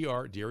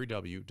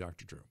DRDREW,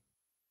 Dr. Drew.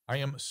 I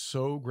am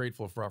so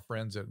grateful for our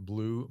friends at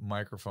Blue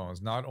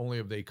Microphones. Not only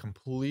have they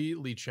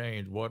completely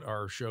changed what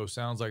our show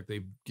sounds like,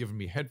 they've given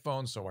me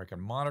headphones so I can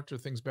monitor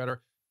things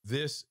better.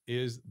 This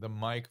is the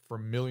mic for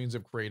millions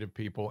of creative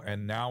people,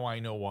 and now I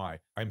know why.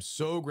 I'm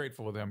so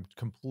grateful for them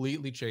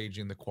completely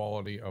changing the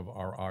quality of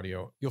our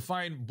audio. You'll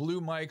find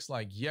Blue mics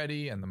like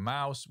Yeti and the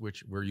Mouse,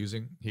 which we're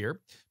using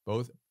here,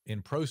 both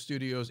in pro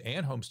studios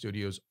and home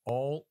studios,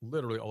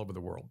 literally all over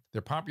the world.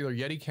 Their popular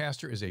Yeti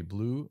caster is a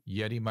Blue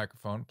Yeti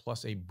microphone,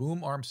 plus a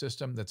boom arm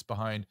system that's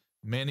behind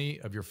many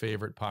of your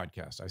favorite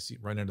podcasts. I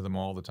run into them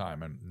all the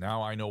time, and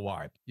now I know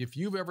why. If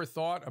you've ever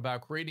thought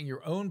about creating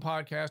your own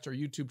podcast or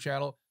YouTube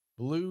channel,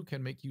 Blue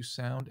can make you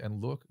sound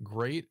and look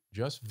great.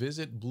 Just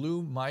visit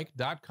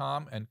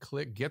bluemic.com and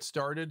click Get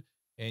Started,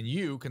 and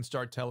you can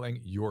start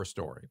telling your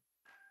story.